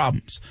create some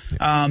problems.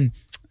 Yeah.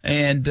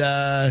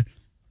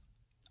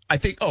 I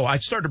think, I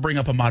started to bring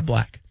up Ahmad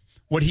Black.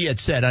 What he had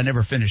said, I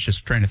never finished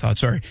this train of thought,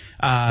 sorry.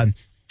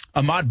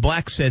 Ahmad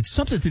Black said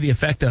something to the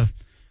effect of,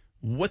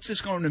 what's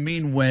this going to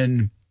mean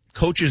when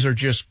coaches are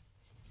just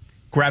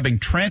grabbing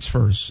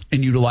transfers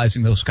and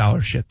utilizing those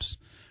scholarships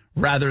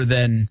rather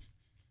than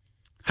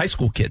high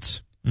school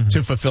kids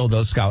to fulfill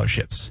those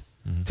scholarships?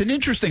 Mm-hmm. It's an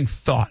interesting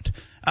thought.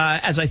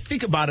 As I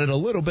think about it a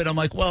little bit, I'm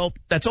like, well,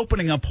 that's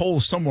opening up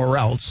holes somewhere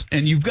else,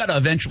 and you've got to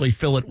eventually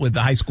fill it with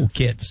the high school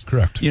kids.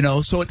 Correct.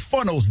 So it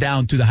funnels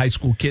down to the high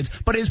school kids.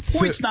 But his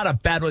point's not a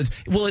bad one.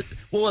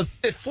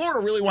 If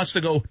Florida really wants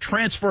to go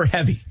transfer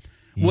heavy,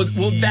 will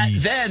that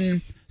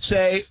then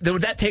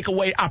would that take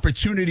away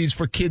opportunities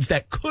for kids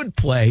that could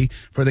play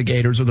for the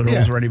Gators or the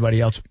Noles or anybody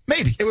else?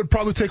 Maybe. It would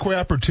probably take away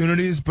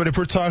opportunities, but if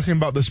we're talking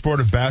about the sport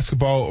of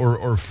basketball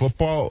or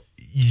football,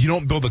 you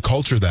don't build a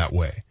culture that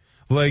way.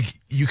 Like,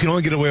 you can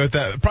only get away with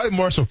that, probably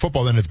more so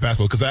football than it's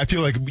basketball, because I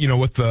feel like,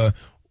 with the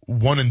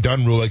one and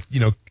done rule, like,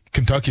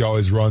 Kentucky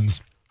always runs,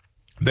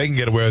 they can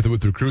get away with it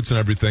with recruits and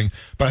everything.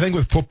 But I think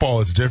with football,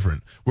 it's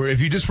different, where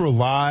if you just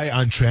rely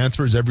on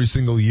transfers every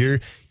single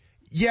year,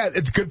 yeah,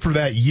 it's good for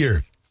that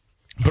year.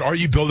 But are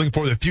you building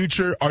for the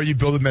future? Are you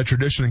building that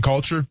tradition and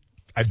culture?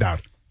 I doubt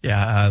it.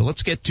 Yeah,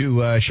 let's get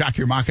to Shock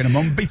Your Mock in a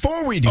moment.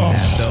 Before we do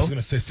that, though, I was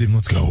going to say, Steven,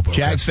 let's go.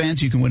 Jags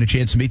fans, you can win a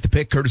chance to meet the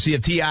pick courtesy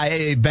of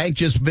TIAA Bank.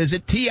 Just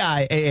visit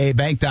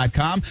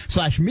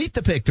TIAABank.com/meet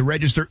the pick to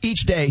register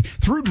each day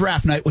through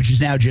draft night, which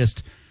is now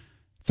just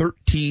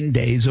 13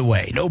 days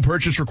away. No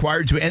purchase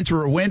required to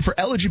enter or win. For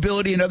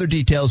eligibility and other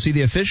details, see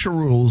the official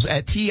rules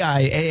at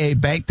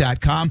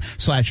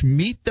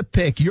TIAABank.com/meet the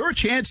pick. Your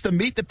chance to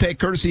meet the pick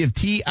courtesy of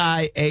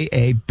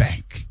TIAA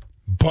Bank.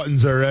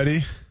 Buttons are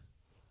ready.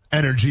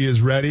 Energy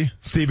is ready.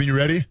 Steven, you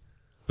ready?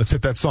 Let's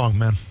hit that song,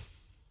 man.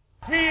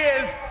 He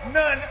is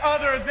none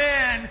other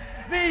than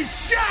the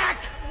Shock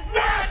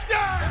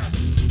Master!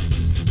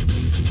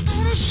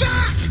 The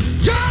Shock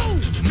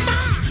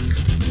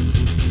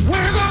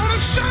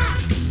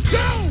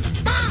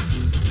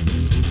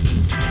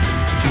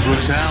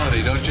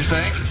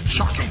think?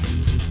 Shocking.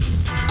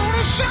 On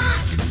a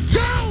shock,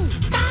 go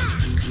back.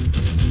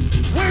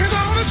 We're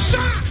gonna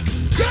shock,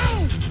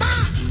 go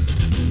back.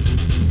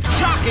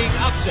 Shocking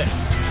upset.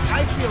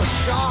 I feel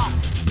shocked.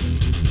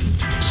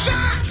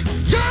 Shock,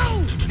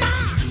 go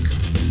back.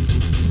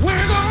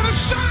 We're gonna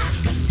shock,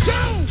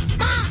 go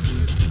back.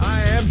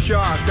 I am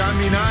shocked.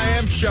 I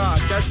am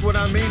shocked. That's what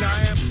I mean.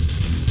 I am.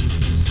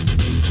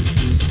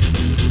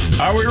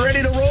 Are we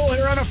ready to roll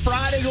here on a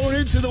Friday going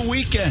into the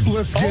weekend?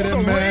 Let's get it,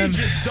 man. The rage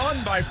is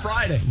done by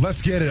Friday.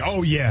 Let's get it.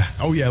 Oh, yeah.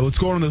 Let's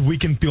go on the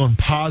weekend feeling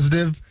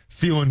positive,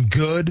 feeling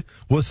good,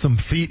 with some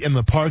feet in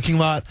the parking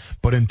lot.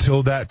 But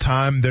until that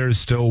time, there's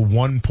still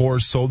one poor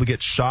soul to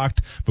get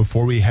shocked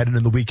before we head into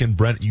the weekend.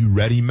 Brent, you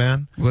ready,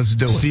 man? Let's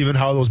do it. Steven,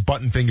 how are those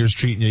button fingers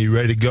treating you? You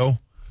ready to go?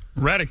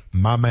 Ready.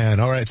 My man.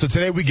 All right, so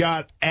today we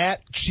got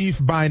at Chief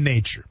by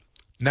Nature.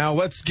 Now,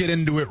 let's get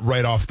into it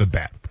right off the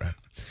bat, Brent.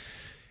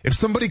 If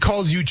somebody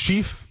calls you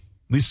Chief,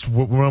 at least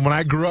when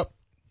I grew up,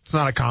 it's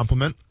not a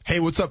compliment.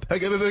 Hey, what's up? They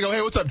go,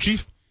 hey, what's up,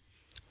 Chief?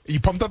 Are you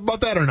pumped up about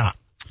that or not?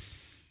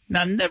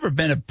 Now, I've never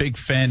been a big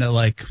fan of,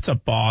 like, what's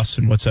up, boss,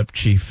 and what's up,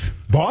 Chief.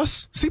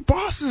 Boss? See,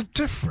 boss is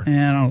different.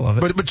 Yeah, I don't love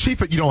it. But Chief,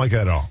 you don't like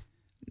that at all?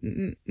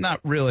 Not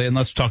really,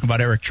 unless we're talking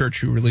about Eric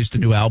Church, who released a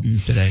new album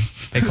today.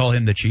 They call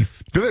him the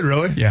Chief. Do they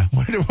really? Yeah.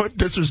 What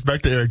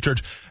disrespect to Eric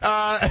Church.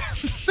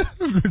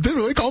 Did they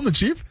really call him the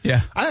Chief?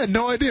 Yeah. I had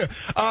no idea.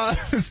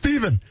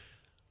 Steven,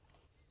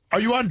 are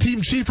you on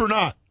Team Chief or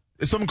not?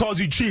 If someone calls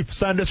you Chief,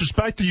 sign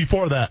disrespect, are you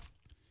for that?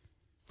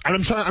 And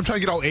I'm trying to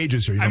get all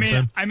ages here. You know what I'm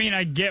saying? I mean,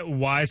 I get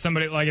why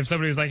somebody, like, if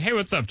somebody was like, "Hey,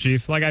 what's up,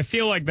 Chief?" Like, I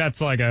feel like that's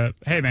like a,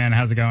 "Hey, man,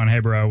 how's it going? Hey,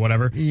 bro,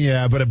 whatever."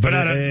 Yeah, but it ain't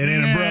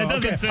a bro. It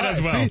doesn't sit as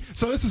well. See,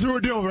 so this is who we're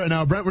dealing with right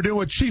now, Brent. We're dealing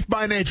with Chief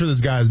by Nature,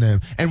 this guy's name,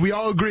 and we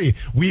all agree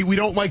we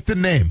don't like the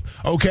name.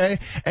 Okay,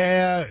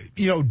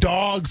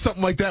 dog,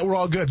 something like that. We're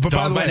all good. But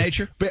Dog by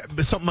Nature,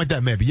 but something like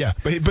that, maybe. Yeah,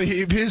 but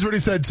here's what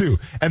he said too,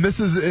 and this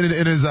is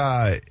in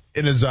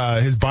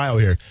his bio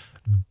here.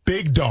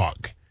 Big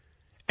Dog,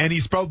 and he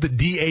spelled the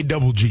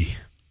D-A-double-G.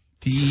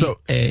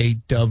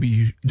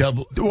 D-A-W-G.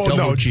 No,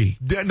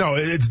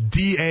 it's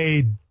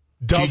D-A-W-G.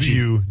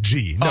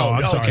 No,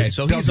 I'm sorry. Okay,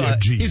 so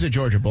he's a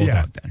Georgia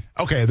Bulldog then.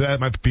 Okay,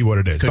 that might be what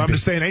it is. But I'm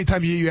just saying,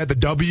 anytime you add the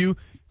W,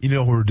 you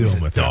know who we're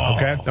dealing with.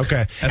 Dog.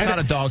 Okay. That's not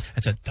a dog.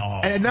 That's a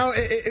dog. And now,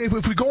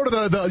 if we go to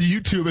the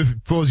YouTube, if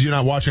for those of you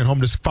not watching at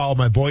home, just follow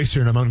my voice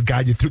here, and I'm going to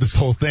guide you through this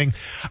whole thing.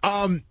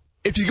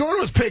 If you go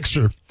to his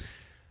picture,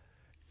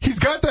 he's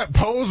got that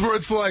pose where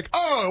it's like,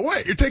 oh,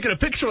 wait, you're taking a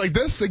picture like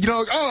this? Like,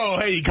 oh,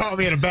 hey, you caught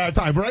me at a bad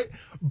time, right?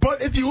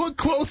 But if you look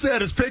close at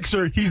his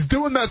picture, he's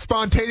doing that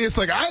spontaneous,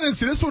 like, I didn't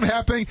see this one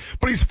happening,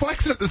 but he's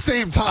flexing at the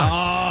same time.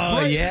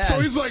 Oh, right? yes. So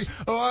he's like,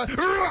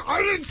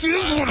 I didn't see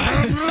this one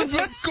happening,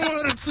 but go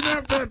ahead and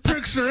snap that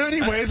picture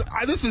anyways.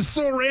 This is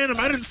so random.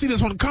 I didn't see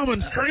this one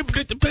coming. Hurry up and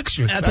get the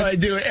picture. That's what I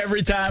do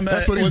every time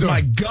that's what he's doing.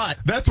 My gut.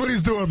 That's what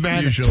he's doing,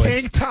 man.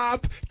 Usually.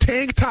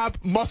 Tank top,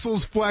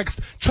 muscles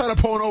flexed, trying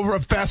to pull it over a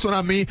fast one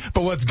on me,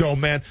 but let's go,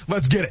 man.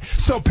 Let's get it.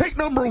 So pick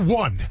number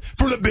 1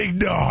 for the Big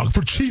Dog,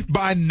 for Chief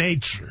by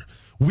Nature.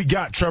 We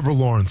got Trevor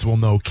Lawrence. Well,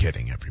 no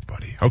kidding,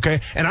 everybody. Okay?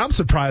 And I'm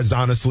surprised,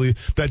 honestly,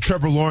 that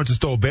Trevor Lawrence is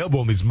still available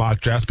in these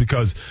mock drafts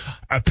because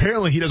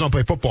apparently he doesn't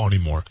play football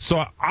anymore.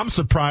 So I'm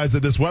surprised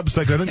that this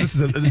website, I think this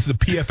is a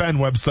PFN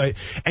website,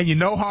 and you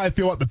know how I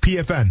feel about the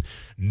PFN.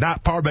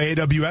 Not powered by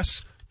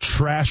AWS.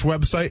 Trash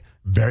website.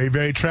 Very,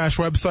 very trash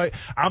website.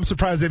 I'm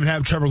surprised they even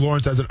have Trevor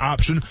Lawrence as an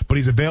option, but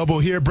he's available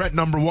here. Brett,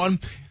 number 1.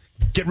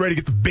 Get ready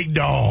to get the Big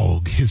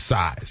Dog, his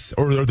size.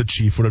 Or the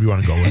Chief, whatever you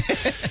want to go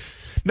with.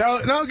 Now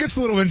it gets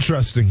a little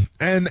interesting,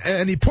 and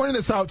he pointed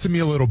this out to me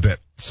a little bit.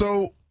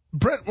 So,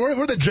 Brent,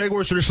 where the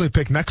Jaguars traditionally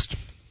pick next?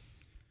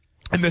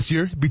 And this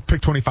year, we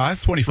picked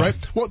 25. 25. Right?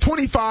 Well,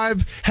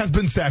 25 has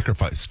been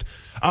sacrificed.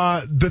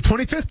 The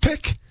 25th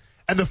pick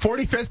and the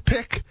 45th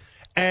pick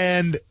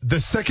and the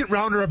second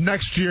rounder of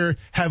next year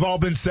have all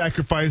been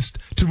sacrificed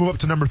to move up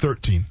to number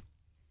 13.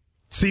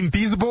 Seem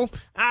feasible?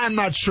 I'm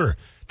not sure.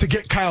 To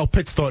get Kyle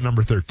Pitts, though, at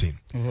number 13.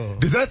 Whoa.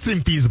 Does that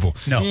seem feasible?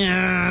 No.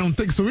 Yeah, I don't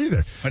think so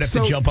either. Might have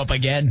to jump up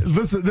again.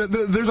 Listen,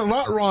 there's a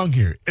lot wrong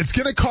here. It's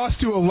going to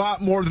cost you a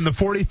lot more than the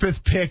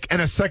 45th pick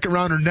and a second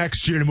rounder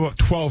next year to move up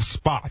 12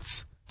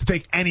 spots to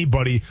take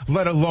anybody,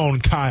 let alone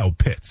Kyle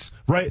Pitts,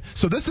 right?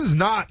 So this is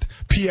not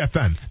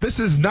PFN. This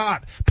is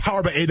not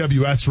powered by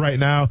AWS right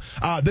now.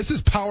 This is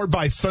powered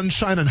by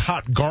sunshine and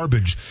hot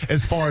garbage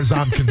as far as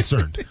I'm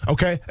concerned,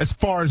 okay? As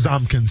far as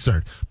I'm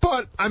concerned.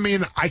 But, I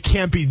mean, I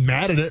can't be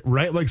mad at it,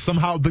 right? Like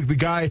somehow the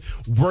guy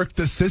worked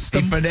the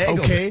system,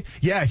 okay?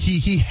 Yeah,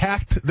 he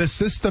hacked the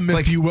system,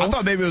 if you will. I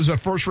thought maybe it was a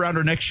first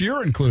rounder next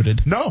year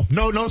included. No,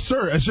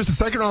 sir. It's just a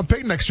second round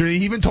pick next year.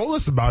 He even told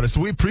us about it, so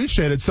we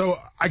appreciate it. So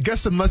I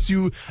guess unless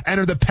you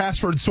enter the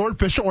password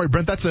swordfish, don't worry,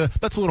 Brent, that's a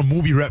little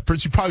movie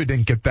reference. You probably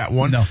didn't get that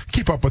one. No.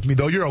 Keep up with me,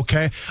 though. You're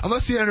okay.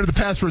 Unless you enter the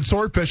password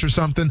swordfish or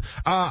something,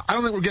 I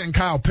don't think we're getting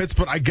Kyle Pitts,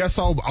 but I guess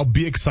I'll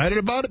be excited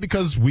about it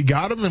because we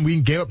got him and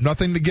we gave up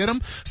nothing to get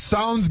him.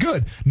 Sounds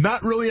good.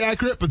 Not really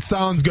accurate, but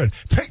sounds good.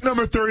 Pick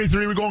number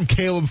 33, we're going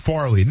Caleb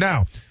Farley.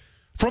 Now,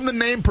 from the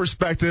name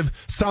perspective,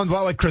 sounds a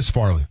lot like Chris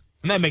Farley.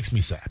 And that makes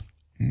me sad.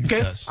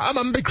 Okay? I'm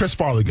a big Chris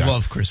Farley guy.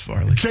 Love Chris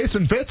Farley.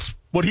 Jason Fitz,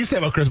 what did he say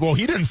about Chris? Well,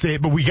 he didn't say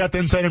it, but we got the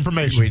inside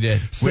information. We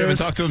did. We haven't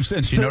talked to him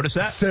since. You notice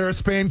that? Sarah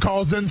Spain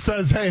calls in,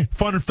 says, hey,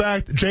 fun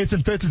fact,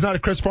 Jason Fitz is not a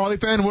Chris Farley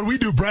fan. What do we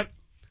do, Brent?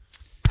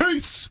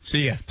 Peace.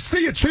 See ya.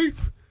 See ya, Chief.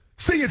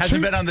 See ya,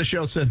 Hasn't been on the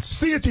show since.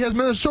 See ya, he hasn't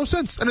been on the show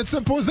since. And it's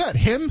simple as that.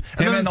 Him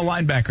and the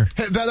linebacker.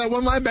 That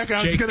one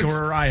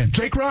linebacker.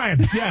 Jake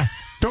Ryan. Yeah.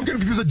 Don't get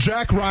confused with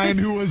Jack Ryan,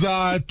 who was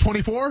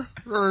 24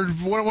 or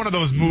one of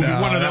those movies.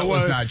 No, that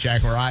was not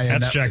Jack Ryan.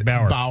 That's Jack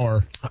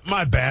Bauer.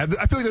 My bad.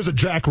 I feel like there's a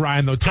Jack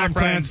Ryan though. Tom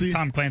Clancy.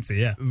 Tom Clancy.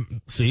 Yeah.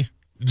 See,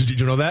 did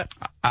you know that?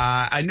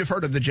 I never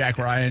heard of the Jack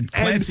Ryan.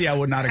 Clancy, I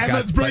would not have got. And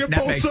let's bring it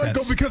full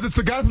circle because it's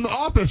the guy from The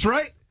Office,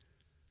 right?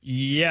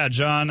 Yeah,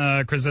 John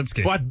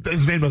Krasinski. Well,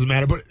 his name doesn't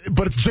matter,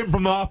 but it's Jim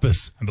from The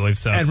Office. I believe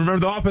so. And remember,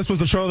 The Office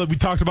was a show that we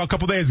talked about a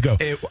couple days ago.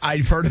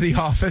 I've heard of The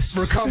Office.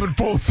 We're coming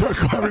full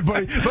circle,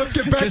 everybody. Let's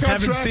get back on track,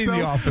 haven't seen though.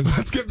 The Office.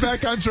 Let's get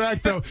back on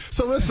track, though.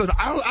 So listen,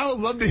 I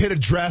would love to hit a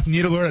draft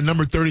needler at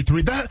number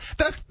 33.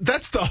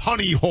 That's the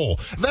honey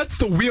hole. That's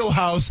the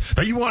wheelhouse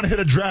that you want to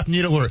hit a draft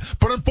needler.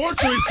 But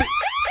unfortunately,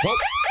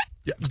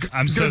 yeah,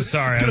 I'm so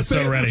sorry. I'm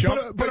so ready.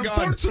 But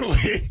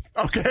unfortunately,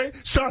 okay,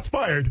 shots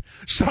fired.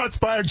 Shots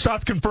fired.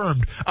 Shots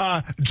confirmed.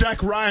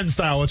 Jack Ryan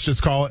style, let's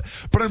just call it.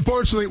 But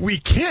unfortunately, we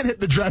can't hit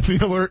the draft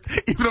need alert,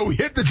 even though we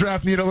hit the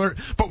draft need alert.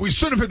 But we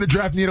should have hit the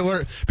draft need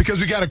alert because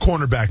we got a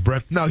cornerback,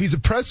 Brent. Now, he's a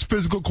press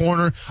physical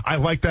corner. I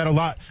like that a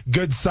lot.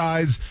 Good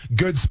size,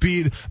 good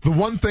speed. The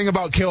one thing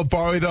about Caleb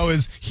Farley, though,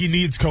 is he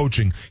needs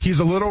coaching. He's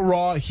a little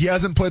raw. He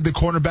hasn't played the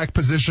cornerback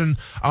position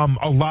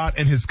a lot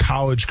in his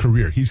college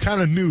career. He's kind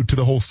of new to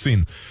the whole scene.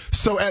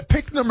 So at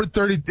pick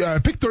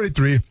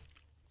 33,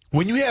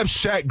 when you have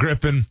Shaq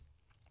Griffin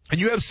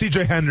and you have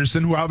C.J.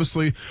 Henderson, who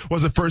obviously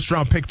was a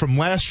first-round pick from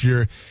last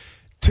year,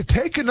 to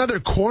take another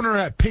corner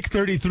at pick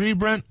 33,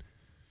 Brent,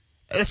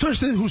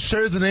 especially who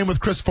shares the name with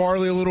Chris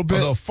Farley a little bit.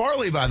 Although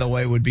Farley, by the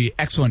way, would be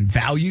excellent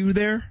value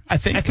there, I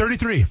think. At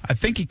 33. I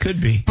think he could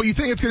be. But you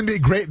think it's going to be a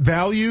great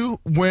value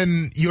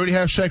when you already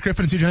have Shaq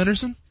Griffin and C.J.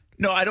 Henderson?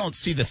 No, I don't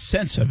see the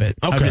sense of it.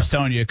 Okay. I'm just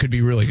telling you it could be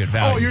really good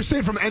value. Oh, you're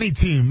saying from any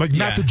team,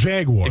 not the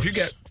Jaguars. If you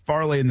get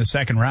Farley in the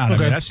second round, I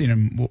mean, I've seen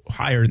him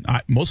higher,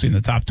 mostly in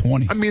the top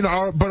 20. I mean,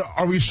 are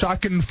we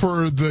shocking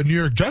for the New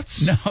York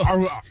Jets? No.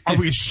 Are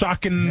we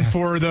shocking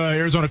for the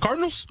Arizona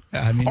Cardinals?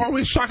 I mean, are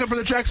we shocking for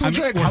the Jacksonville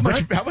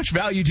Jaguars? How much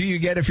value do you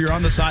get if you're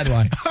on the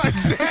sideline?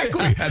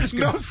 Exactly. That's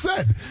good. No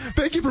said.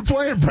 Thank you for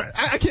playing, Brent.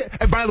 I can't.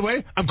 And by the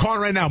way, I'm calling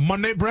right now.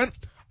 Monday, Brent,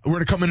 we're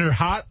going to come in here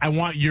hot. I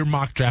want your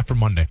mock draft for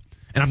Monday.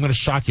 And I'm going to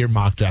shock your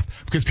mock draft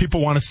because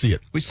people want to see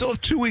it. We still have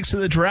 2 weeks of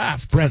the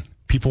draft. Brent,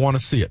 people want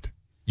to see it.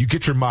 You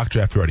get your mock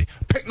draft ready.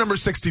 Pick number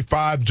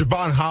 65,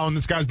 Javon Holland.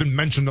 This guy's been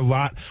mentioned a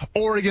lot.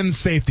 Oregon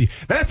safety.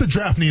 That's a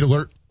draft need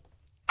alert.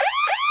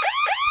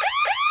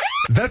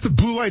 That's a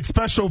blue light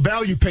special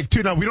value pick,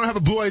 too. Now, we don't have a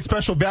blue light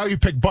special value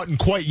pick button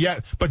quite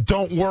yet, but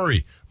don't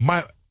worry.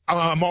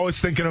 I'm always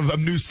thinking of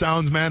new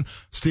sounds, man.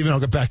 Steven,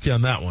 I'll get back to you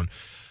on that one.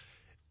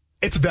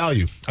 It's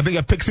value. I think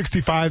at pick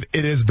 65,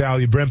 it is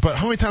value, Brent. But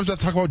how many times do I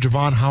talk about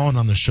Javon Holland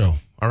on the show?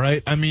 All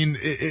right? I mean,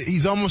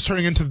 he's almost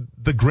turning into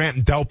the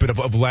Grant Delpit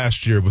of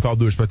last year, with all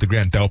due respect to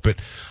Grant Delpit.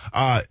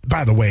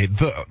 By the way,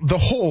 the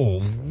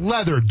whole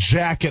leather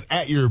jacket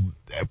at your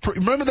 –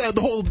 remember that?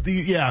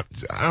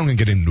 I'm going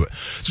to get into it.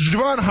 So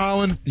Javon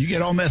Holland – you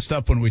get all messed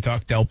up when we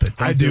talk Delpit.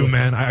 I do,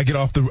 man. I get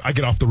off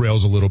the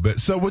rails a little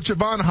bit. So with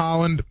Javon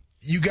Holland –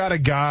 you got a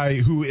guy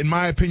who, in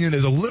my opinion,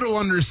 is a little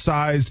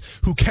undersized,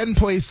 who can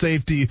play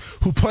safety,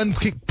 who can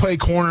play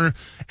corner.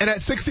 And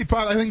at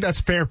 65, I think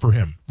that's fair for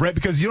him, right?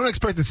 Because you don't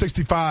expect the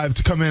 65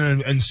 to come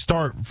in and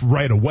start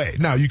right away.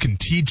 Now, you can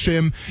teach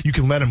him. You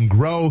can let him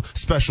grow,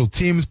 special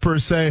teams per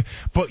se.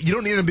 But you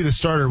don't need him to be the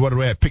starter right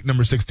away at pick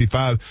number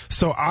 65.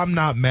 So I'm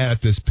not mad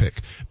at this pick.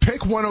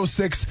 Pick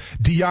 106,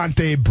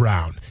 Deonte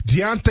Brown.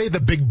 Deonte the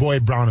Big Boy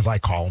Brown, as I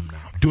call him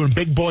now. Doing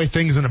big boy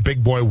things in a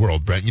big boy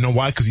world, Brent. You know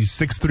why? Because he's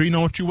 6'3". Know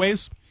what you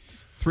weighs?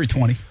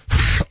 320.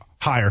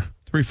 Higher.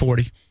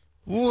 340.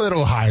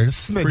 Little higher.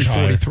 Smidge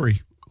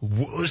 343.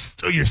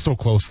 Higher. You're so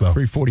close, though.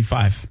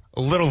 345.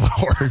 A little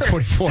lower.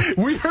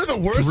 344. We heard the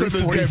worst of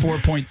this game.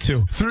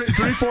 344.2.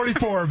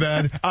 344,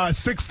 man.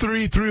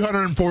 6'3",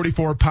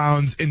 344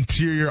 pounds,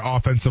 interior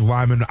offensive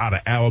lineman out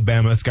of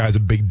Alabama. This guy's a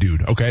big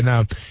dude. Okay,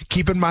 now,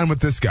 keep in mind with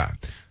this guy.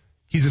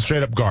 He's a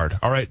straight-up guard,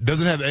 all right?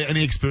 Doesn't have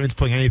any experience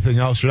playing anything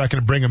else. You're not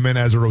going to bring him in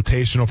as a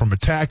rotational from a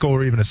tackle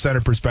or even a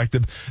center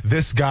perspective.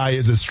 This guy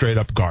is a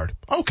straight-up guard.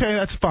 Okay,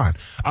 that's fine.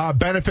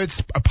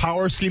 Benefits a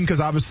power scheme because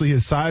obviously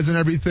his size and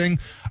everything.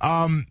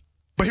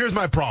 But here's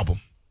my problem,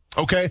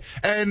 okay?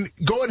 And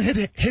go and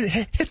hit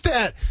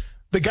that.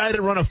 The guy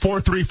that run a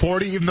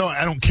 4.340, even though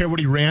I don't care what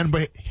he ran,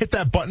 but hit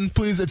that button,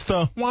 please. It's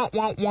the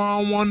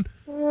one.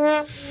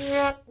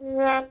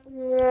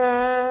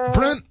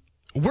 Brent.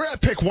 We're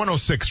at pick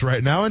 106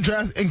 right now, and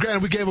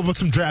granted, we gave up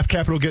some draft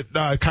capital to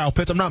get Kyle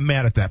Pitts. I'm not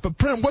mad at that. But,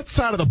 Brent, what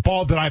side of the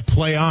ball did I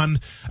play on?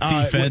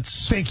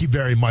 Defense. Thank you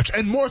very much.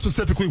 And more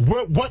specifically,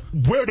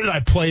 where did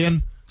I play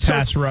in?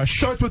 Pass rush.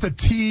 Starts with a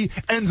T,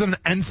 ends in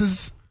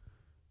N's.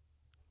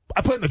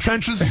 I played in the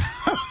trenches.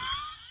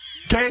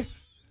 Okay?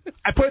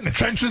 I played in the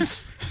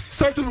trenches.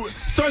 Starts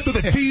with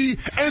a T,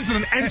 ends in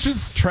an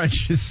inches.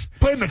 Trenches.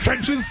 Played in the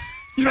trenches.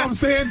 You know what I'm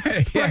saying?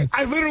 Yes. Like,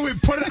 I literally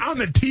put it on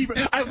the tee. We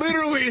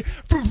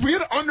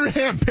had an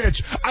underhand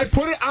pitch. I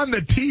put it on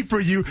the tee for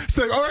you.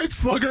 So, all right,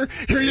 slugger,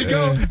 here you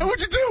go. And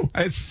what'd you do?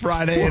 It's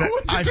Friday, and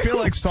I feel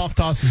like soft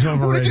toss is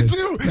What'd overrated.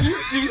 you do?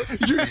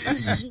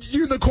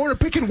 You're in the corner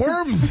picking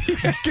worms.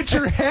 Get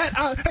your hat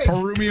on. Hey,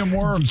 Peruvian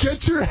worms.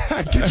 Get your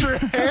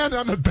hand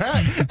on the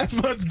bat,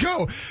 and let's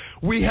go.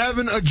 We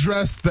haven't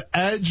addressed the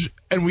edge,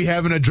 and we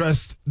haven't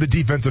addressed the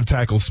defensive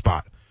tackle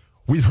spot.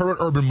 We've heard what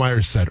Urban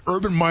Meyer said.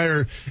 Urban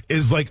Meyer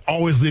is like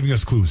always leaving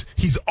us clues.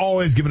 He's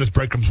always giving us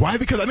breadcrumbs. Why?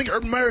 Because I think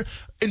Urban Meyer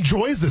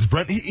enjoys this,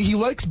 Brent. He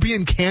likes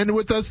being candid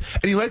with us,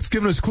 and he likes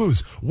giving us clues.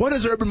 What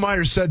has Urban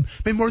Meyer said?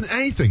 Maybe more than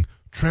anything.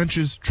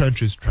 Trenches,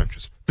 trenches,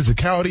 trenches.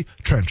 Physicality,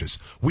 trenches.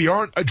 We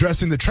aren't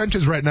addressing the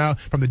trenches right now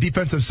from the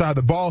defensive side of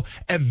the ball,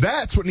 and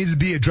that's what needs to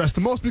be addressed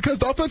the most because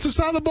the offensive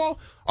side of the ball,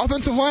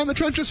 offensive line, the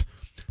trenches,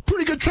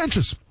 pretty good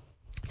trenches.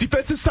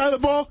 Defensive side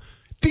of the ball,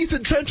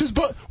 decent trenches,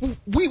 but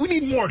we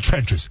need more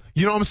trenches.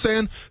 You know what I'm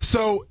saying?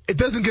 So it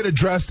doesn't get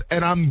addressed,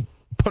 and I'm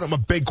putting up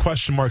a big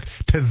question mark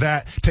to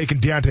that,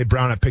 taking Deontay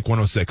Brown at pick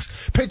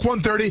 106. Pick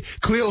 130,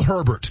 Khalil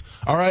Herbert.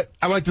 All right?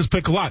 I like this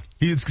pick a lot.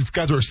 This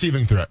guy's a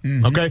receiving threat,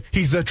 okay?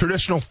 He's a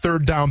traditional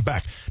third down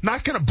back.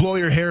 Not going to blow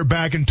your hair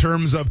back in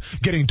terms of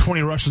getting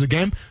 20 rushes a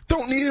game.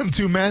 Don't need him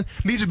to, man.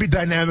 Needs to be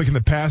dynamic in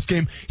the pass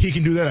game. He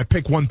can do that at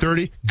pick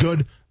 130.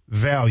 Good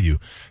value.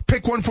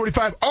 Pick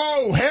 145.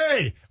 Oh,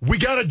 hey, we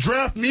got a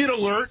draft need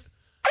alert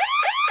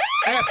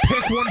at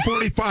pick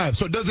 145.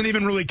 So it doesn't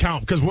even really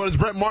count because what does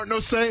Brent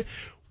Martineau say?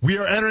 We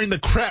are entering the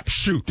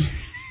crapshoot.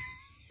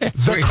 The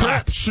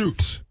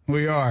crapshoot.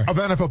 We are. Of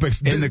NFL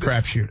picks. In the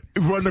crapshoot.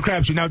 We're in the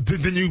crapshoot. Now,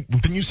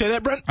 didn't you say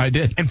that, Brent? I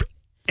did.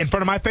 In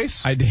front of my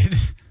face? I did.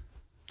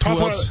 Talk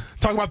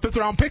about fifth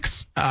round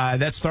picks?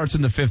 That starts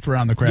in the fifth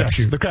round, the crapshoot.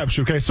 Yes, the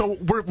crapshoot. Okay, so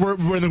we're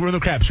in the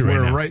crapshoot right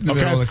now. We're right in the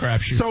middle of the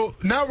crapshoot. So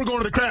now we're going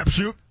to the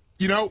crapshoot.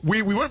 You know,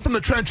 we went from the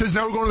trenches,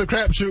 now we're going to the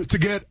crapshoot to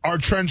get our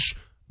trench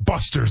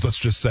busters, let's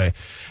just say.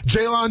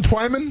 Jalen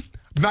Twyman,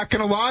 not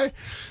going to lie,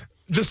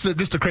 just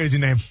a crazy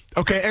name.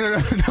 Okay, and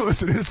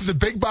listen, this is a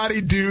big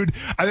body dude.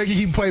 I think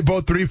he can play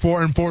both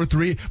 3-4 and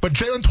 4-3. But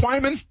Jalen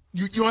Twyman,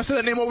 you want to say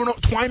that name over and over?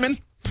 Twyman?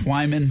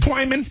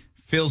 Twyman.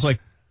 Feels like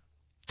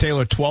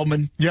Taylor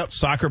Twellman,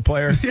 soccer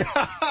player.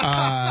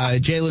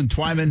 Jalen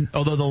Twyman,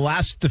 although the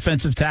last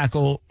defensive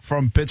tackle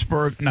from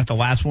Pittsburgh, not the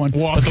last one,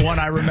 but the one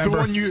I remember, the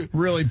one you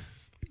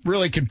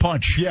really can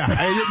punch. Yeah,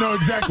 no,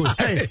 exactly.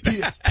 Hey,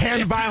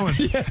 hand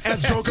violence. Yes.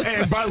 As Joe,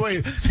 and by the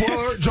way,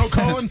 spoiler, Joe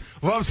Cohen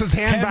loves his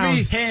hand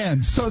violence.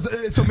 Hands. So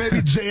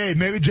maybe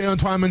Jalen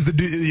Twyman's the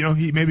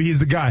dude, maybe he's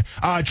the guy.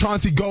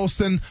 Chauncey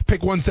Golston,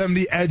 pick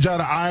 170, edge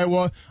out of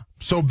Iowa.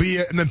 So be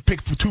it. And then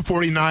pick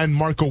 249,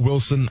 Marco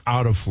Wilson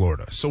out of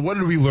Florida. So what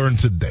did we learn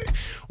today?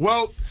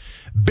 Well,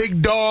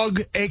 big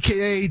dog,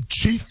 a.k.a.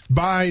 chief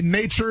by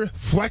nature,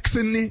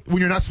 flexing when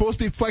you're not supposed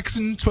to be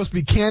flexing, supposed to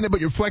be candid, but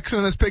you're flexing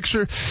in this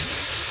picture.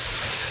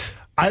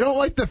 I don't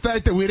like the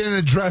fact that we didn't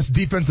address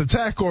defensive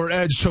tackle or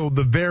edge till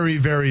the very,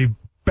 very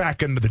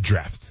back end of the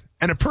draft.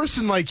 And a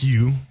person like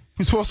you,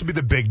 who's supposed to be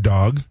the big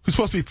dog, who's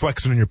supposed to be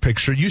flexing in your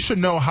picture, you should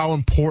know how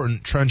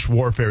important trench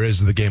warfare is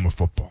to the game of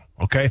football.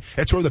 Okay?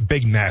 It's where the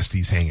big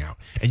nasties hang out.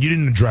 And you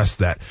didn't address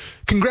that.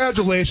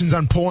 Congratulations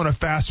on pulling a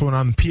fast one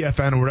on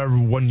PFN or whatever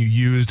one you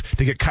used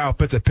to get Kyle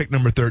Pitts at pick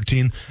number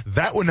 13.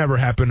 That would never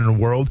happen in a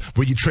world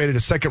where you traded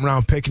a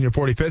second-round pick and your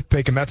 45th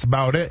pick, and that's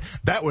about it.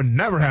 That would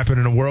never happen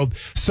in a world.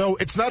 So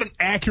it's not an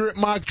accurate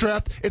mock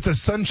draft. It's a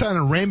sunshine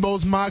and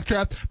rainbows mock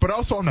draft. But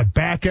also on the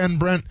back end,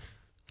 Brent,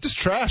 just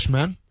trash,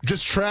 man.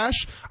 Just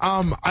trash.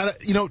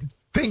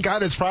 Thank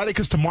God it's Friday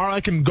because tomorrow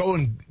I can go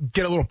and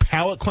get a little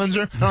palate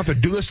cleanser. I don't have to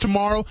do this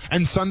tomorrow,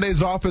 and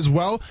Sunday's off as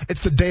well.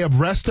 It's the day of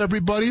rest,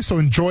 everybody, so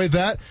enjoy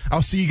that.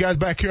 I'll see you guys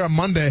back here on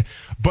Monday.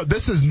 But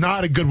this is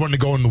not a good one to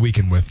go in the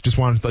weekend with. Just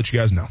wanted to let you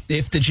guys know.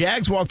 If the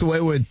Jags walked away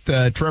with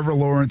Trevor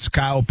Lawrence,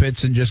 Kyle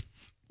Pitts, and just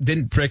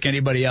didn't pick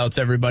anybody else,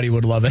 everybody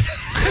would love it.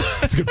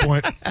 That's a good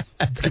point.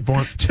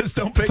 Just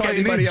don't pick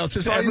anybody else.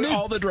 Just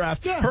all the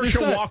draft. Yeah,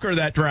 Herschel Walker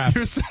that draft.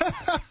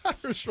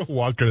 Herschel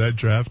Walker that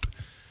draft.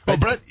 Oh,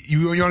 Brett,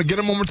 you want to get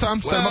him one more time?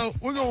 Well,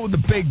 we're going with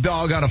the big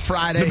dog on a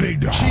Friday. The big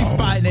dog. Chief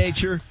by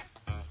nature.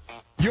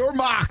 Your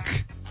mock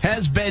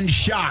has been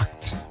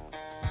shocked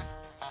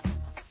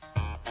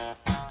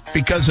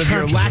because of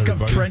your lack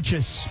of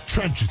trenches.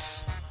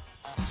 Trenches.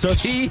 So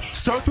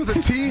starts with a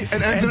T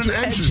and ends in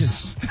an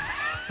inches.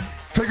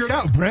 Figure it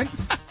out, Brent.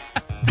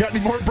 Got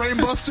any more brain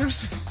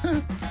busters?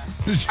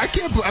 I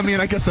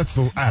guess that's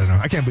I don't know.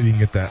 I can't believe you can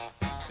get that.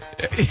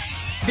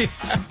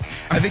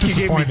 I think you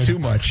gave me too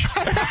much.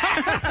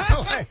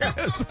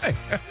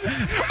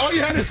 All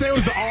you had to say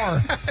was the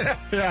R.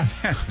 Yeah.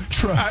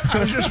 I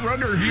was just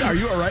wondering, are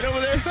you all right over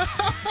there?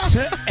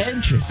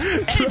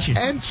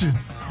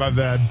 Inches. My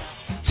bad.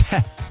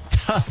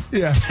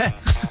 Yeah.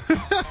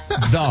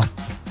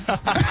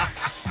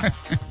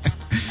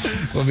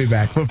 We'll be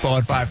back. Football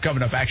at 5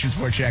 coming up. Action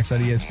Sports Jacks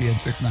on ESPN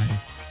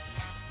 690.